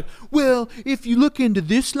everyone was like, well, if you look into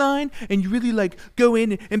this line and you really like go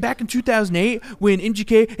in and back in 2008 when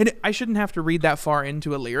MGK, and I shouldn't have to read that far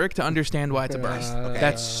into a lyric to understand why it's a verse. Okay.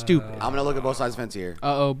 That's stupid. I'm gonna look at both sides of the fence here.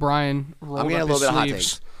 Brian rolled I'm getting up a little his bit of hot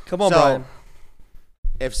sleeves. takes. Come on, So, Brian.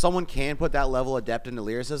 If someone can put that level of depth into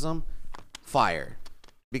lyricism, fire,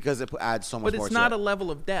 because it adds so much But more. it's to not it. a level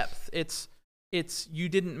of depth. It's you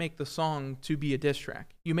didn't make the song to be a diss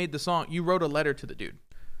track. You made the song. You wrote a letter to the dude.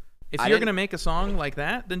 If I you're didn't- gonna make a song like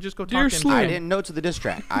that, then just go Dear talk to him. Slim. I didn't note to the diss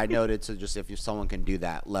track. I noted to just if someone can do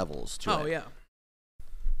that levels to it. Oh yeah.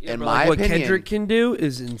 In But, my what opinion, Kendrick can do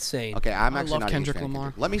is insane. okay, I'm I actually love not a huge Kendrick fan of Lamar.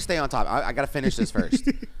 Kendrick. Let me stay on top. I got to finish this first.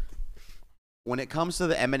 When it comes to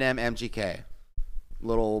the Eminem MGK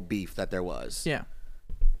little beef that there was, Yeah.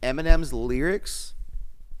 Eminem's lyrics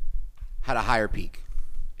had a higher peak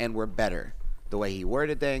and were better. The way he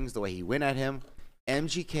worded things, the way he went at him.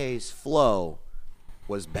 MGK's flow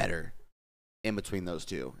was better in between those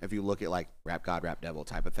two. If you look at like Rap God, Rap Devil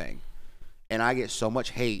type of thing. And I get so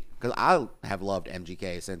much hate because I have loved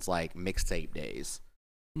MGK since like mixtape days.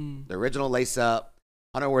 Mm. The original Lace Up,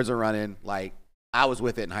 100 Words Are Running, like I was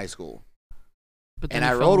with it in high school. But And then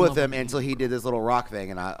I you fell rolled in with love him it. until he did this little rock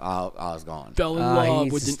thing and I was gone. Fell in He love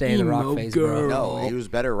needs with to an stay in the rock emo phase, bro. girl. No, he was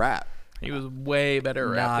better rap. He was way better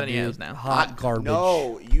rap Nah, than he dude. is now. Hot garbage.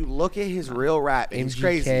 No, you look at his real rap, and he's MGK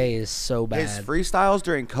crazy. is so bad. His freestyles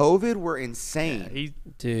during COVID were Yeah, insane.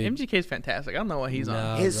 Dude. MGK's fantastic. I don't know what he's on.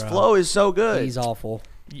 No, His bro. flow is so good. He's awful.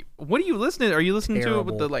 What are you listening to? Are you listening to it with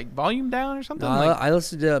Terrible. the like volume down or something? No, like, I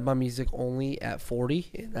listen to my music only at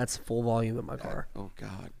 40, and that's full volume in my car. Oh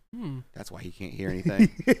God, Hmm. that's why he can't hear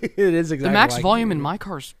anything. It is exactly The max like volume you. in my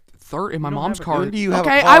car's in my You don't mom's have a- car. When do you have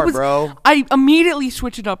okay, a car, I was, bro? I immediately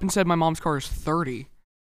switched it up and said my mom's car is 30.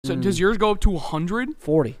 So Mm. does yours go up to 100?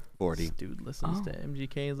 40. 40. dude listens Oh. to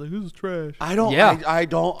MGK. He's like, "This is trash." I don't. Yeah. I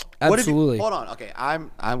don't. What if you- Absolutely. hold on. Okay,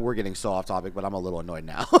 I'm. We're getting so off topic, but I'm a little annoyed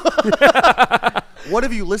now. What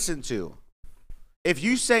have you listened to? If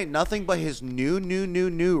you say nothing but his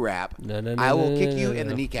new rap, No, I will no, kick no, you no, in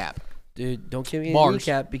the no. kneecap. Dude, don't give me a Bars.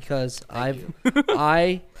 kneecap because you.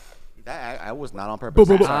 I I was not on purpose.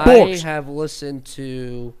 I'm sorry. Bars. have listened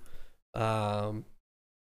to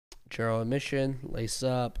General Admission, Lace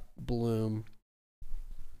Up, Bloom,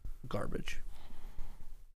 garbage.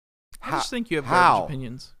 I just think you have How? garbage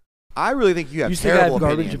opinions. I really think you have You think I have terrible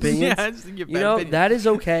garbage opinions. opinions? Yeah, I just think you have You bad know, opinions. that is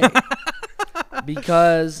okay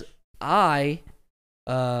because I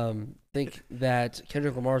think that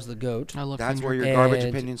Kendrick Lamar's the GOAT. I love That's Kendrick. where your garbage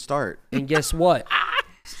And- opinions start. And guess what?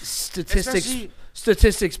 Statistics Especially-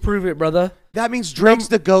 statistics prove it, brother. That means Drake's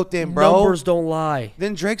the GOAT then, bro. Numbers don't lie.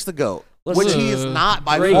 Then Drake's the GOAT, Listen, which he is not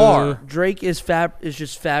by Drake, far. Drake is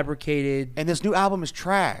just fabricated. And this new album is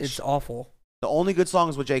trash. It's awful. The only good song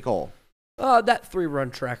is with J. Cole. That 3-run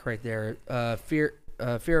track right there. Fear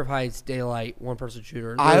of Heights, Daylight, One Person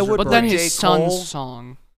Shooter. I Those are would But put then great. J. his son's Cole-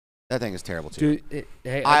 song. That thing is terrible too. Dude,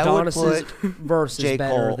 hey, I would Adonis's put verse is J.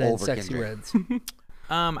 better Cole than over Sexy Kendrick. Reds.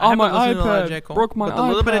 I On haven't my listened to a lot of iPad, J. Cole. broke my but the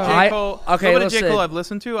little bit of iPad. J. Cole, okay, little bit of J. listen. Cole I've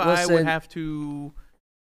listened to, I would Listen. have to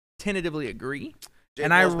tentatively agree. J.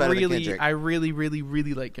 And I Cole's better than really, Kendrick. I really, really,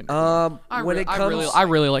 really like Kendrick. Lamar. When it comes I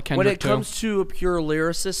really like Kendrick when it too. comes to a pure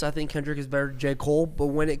lyricist, I think Kendrick is better than J. Cole. But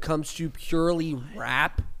when it comes to purely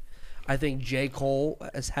rap, I think J. Cole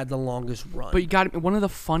has had the longest run. But you got one of the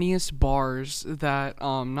funniest bars that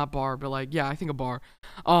not bar but like I think a bar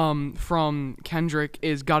from Kendrick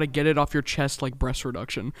is "Gotta get it off your chest like breast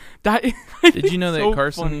reduction." That Did you know that so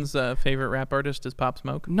Carson's favorite rap artist is Pop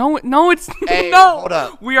Smoke? No, it's Hey, no. hold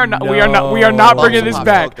up. We are not Love bringing some this Pop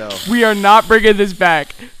back. Smoke, though. We are not bringing this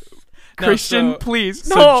back. No, Christian, so- please.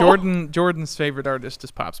 So No. Jordan's favorite artist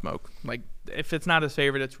is Pop Smoke. Like, if it's not his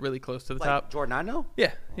favorite, it's really close to the Like top. Jordan, I know.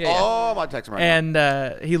 Yeah, yeah. Oh, I'm about to text him right now.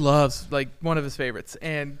 And he loves like one of his favorites.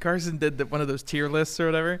 And Carson did one of those tier lists or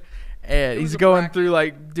whatever. And he's going through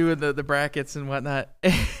like doing the brackets and whatnot.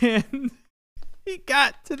 And he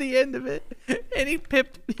got to the end of it, and he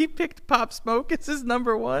picked Pop Smoke as his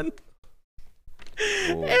number one.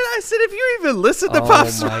 Whoa. And I said, "If you even listen to oh Pop my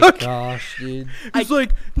Smoke," gosh, dude. he's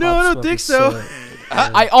like, "No, Pop I don't Smoke think is so."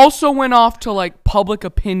 I also went off to like public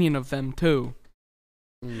opinion of them too.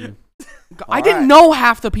 Mm. I didn't know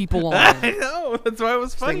half the people on. I know. That's why it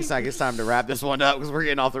was I funny. think it's like it's time to wrap this one up because we're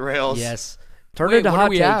getting off the rails. Yes. Turn Wait, it to what hot are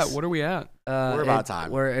we takes. at? What are we at? We're about time.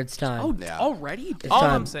 Where it's time. Oh, Yeah. already? It's All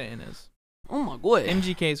time. I'm saying is, Oh my god.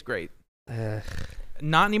 MGK is great. Ugh.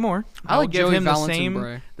 Not anymore. I will like give Joey him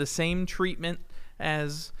Valentin the same treatment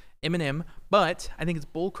as Eminem, but I think it's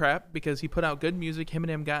bullcrap because he put out good music.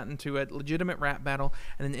 Eminem got into a legitimate rap battle,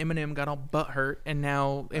 and then Eminem got all butthurt, and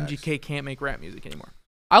now MGK can't make rap music anymore.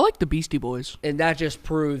 I like the Beastie Boys. And that just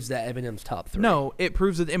proves that Eminem's top 3. No, it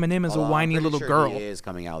proves that Eminem is Hold a on, I'm whiny pretty little sure girl. He is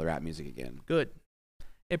coming out with rap music again. Good.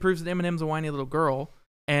 It proves that Eminem's a whiny little girl,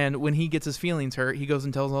 and when he gets his feelings hurt, he goes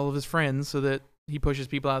and tells all of his friends so that he pushes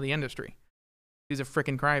people out of the industry. He's a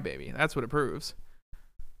freaking crybaby. That's what it proves.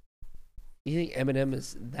 You think Eminem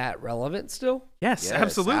is that relevant still? Yes,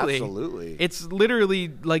 absolutely. Absolutely. It's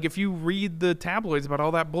literally like if you read the tabloids about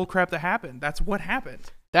all that bullcrap that happened, that's what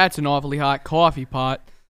happened. That's an awfully hot coffee pot.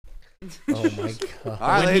 Oh my god. All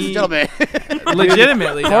right, ladies and gentlemen.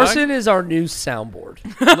 Legitimately, dog. Carson is our new soundboard.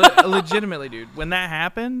 Legitimately, dude. When that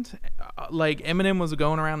happened, like Eminem was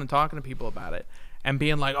going around and talking to people about it and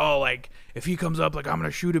being like, "Oh, like if he comes up, like I'm gonna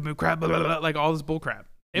shoot him and crap, blah, blah, blah," like all this bull crap.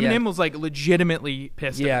 Eminem was like legitimately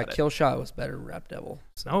pissed. Yeah, about it. Killshot was better than Rap Devil.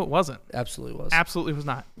 No, it wasn't. Absolutely was. Absolutely was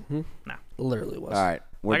not. Mhm. No. Literally was. All right.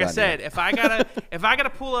 We're Like I done said, here. if I gotta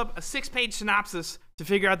pull up a 6-page synopsis to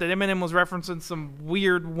figure out that Eminem was referencing some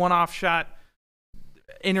weird one-off shot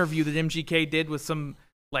interview that MGK did with some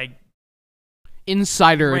like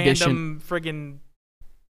Insider edition. random friggin'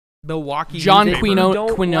 Milwaukee John newspaper. Quino- You don't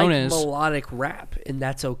like Quinones. melodic rap, and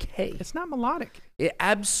that's okay. It's not melodic. It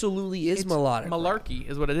absolutely is It's melodic. rap. Malarkey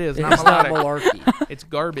is what it is. It's Not not melodic. malarkey. It's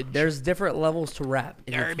garbage. There's different levels to rap. And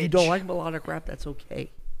if you Garbage. don't like melodic rap, that's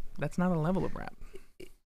okay. That's not a level of rap.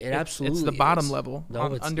 It absolutely It's the bottom is. level. No,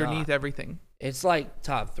 it's underneath not. everything. It's like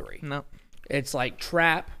top 3. No. It's like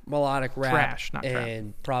trap, melodic rap, Trash, not trap.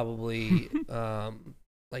 and probably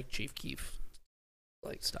like Chief Keef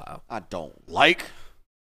like style. I don't like.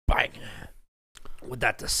 Bang. What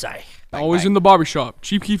that to say? Bang, Always bang. in the barbershop.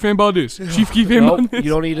 Chief Keef and Valdez. Chief Keef and Nope, Valdez. you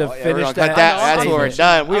don't need to Oh, yeah, we're finish gonna that. cut that. That's statement. where we're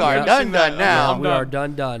done. We I'm are finishing done that. now. We are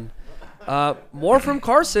done. More from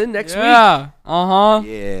Carson next week. Yeah. Uh-huh.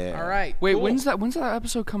 Yeah. All right. Wait, Cool. when's that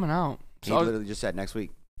episode coming out? He literally just said next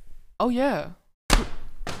week. Oh yeah.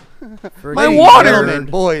 For My the water! Gentlemen,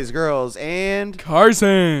 boys, girls, and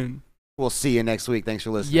Carson. we'll see you next week. Thanks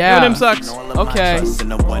for listening. Yeah. Eminem sucks. All of my Okay. trust in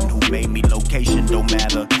the one who made me. Location don't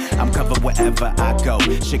matter. I'm covered wherever I go.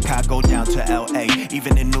 Chicago down to LA,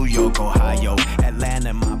 even in New York, Ohio,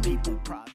 Atlanta, my people.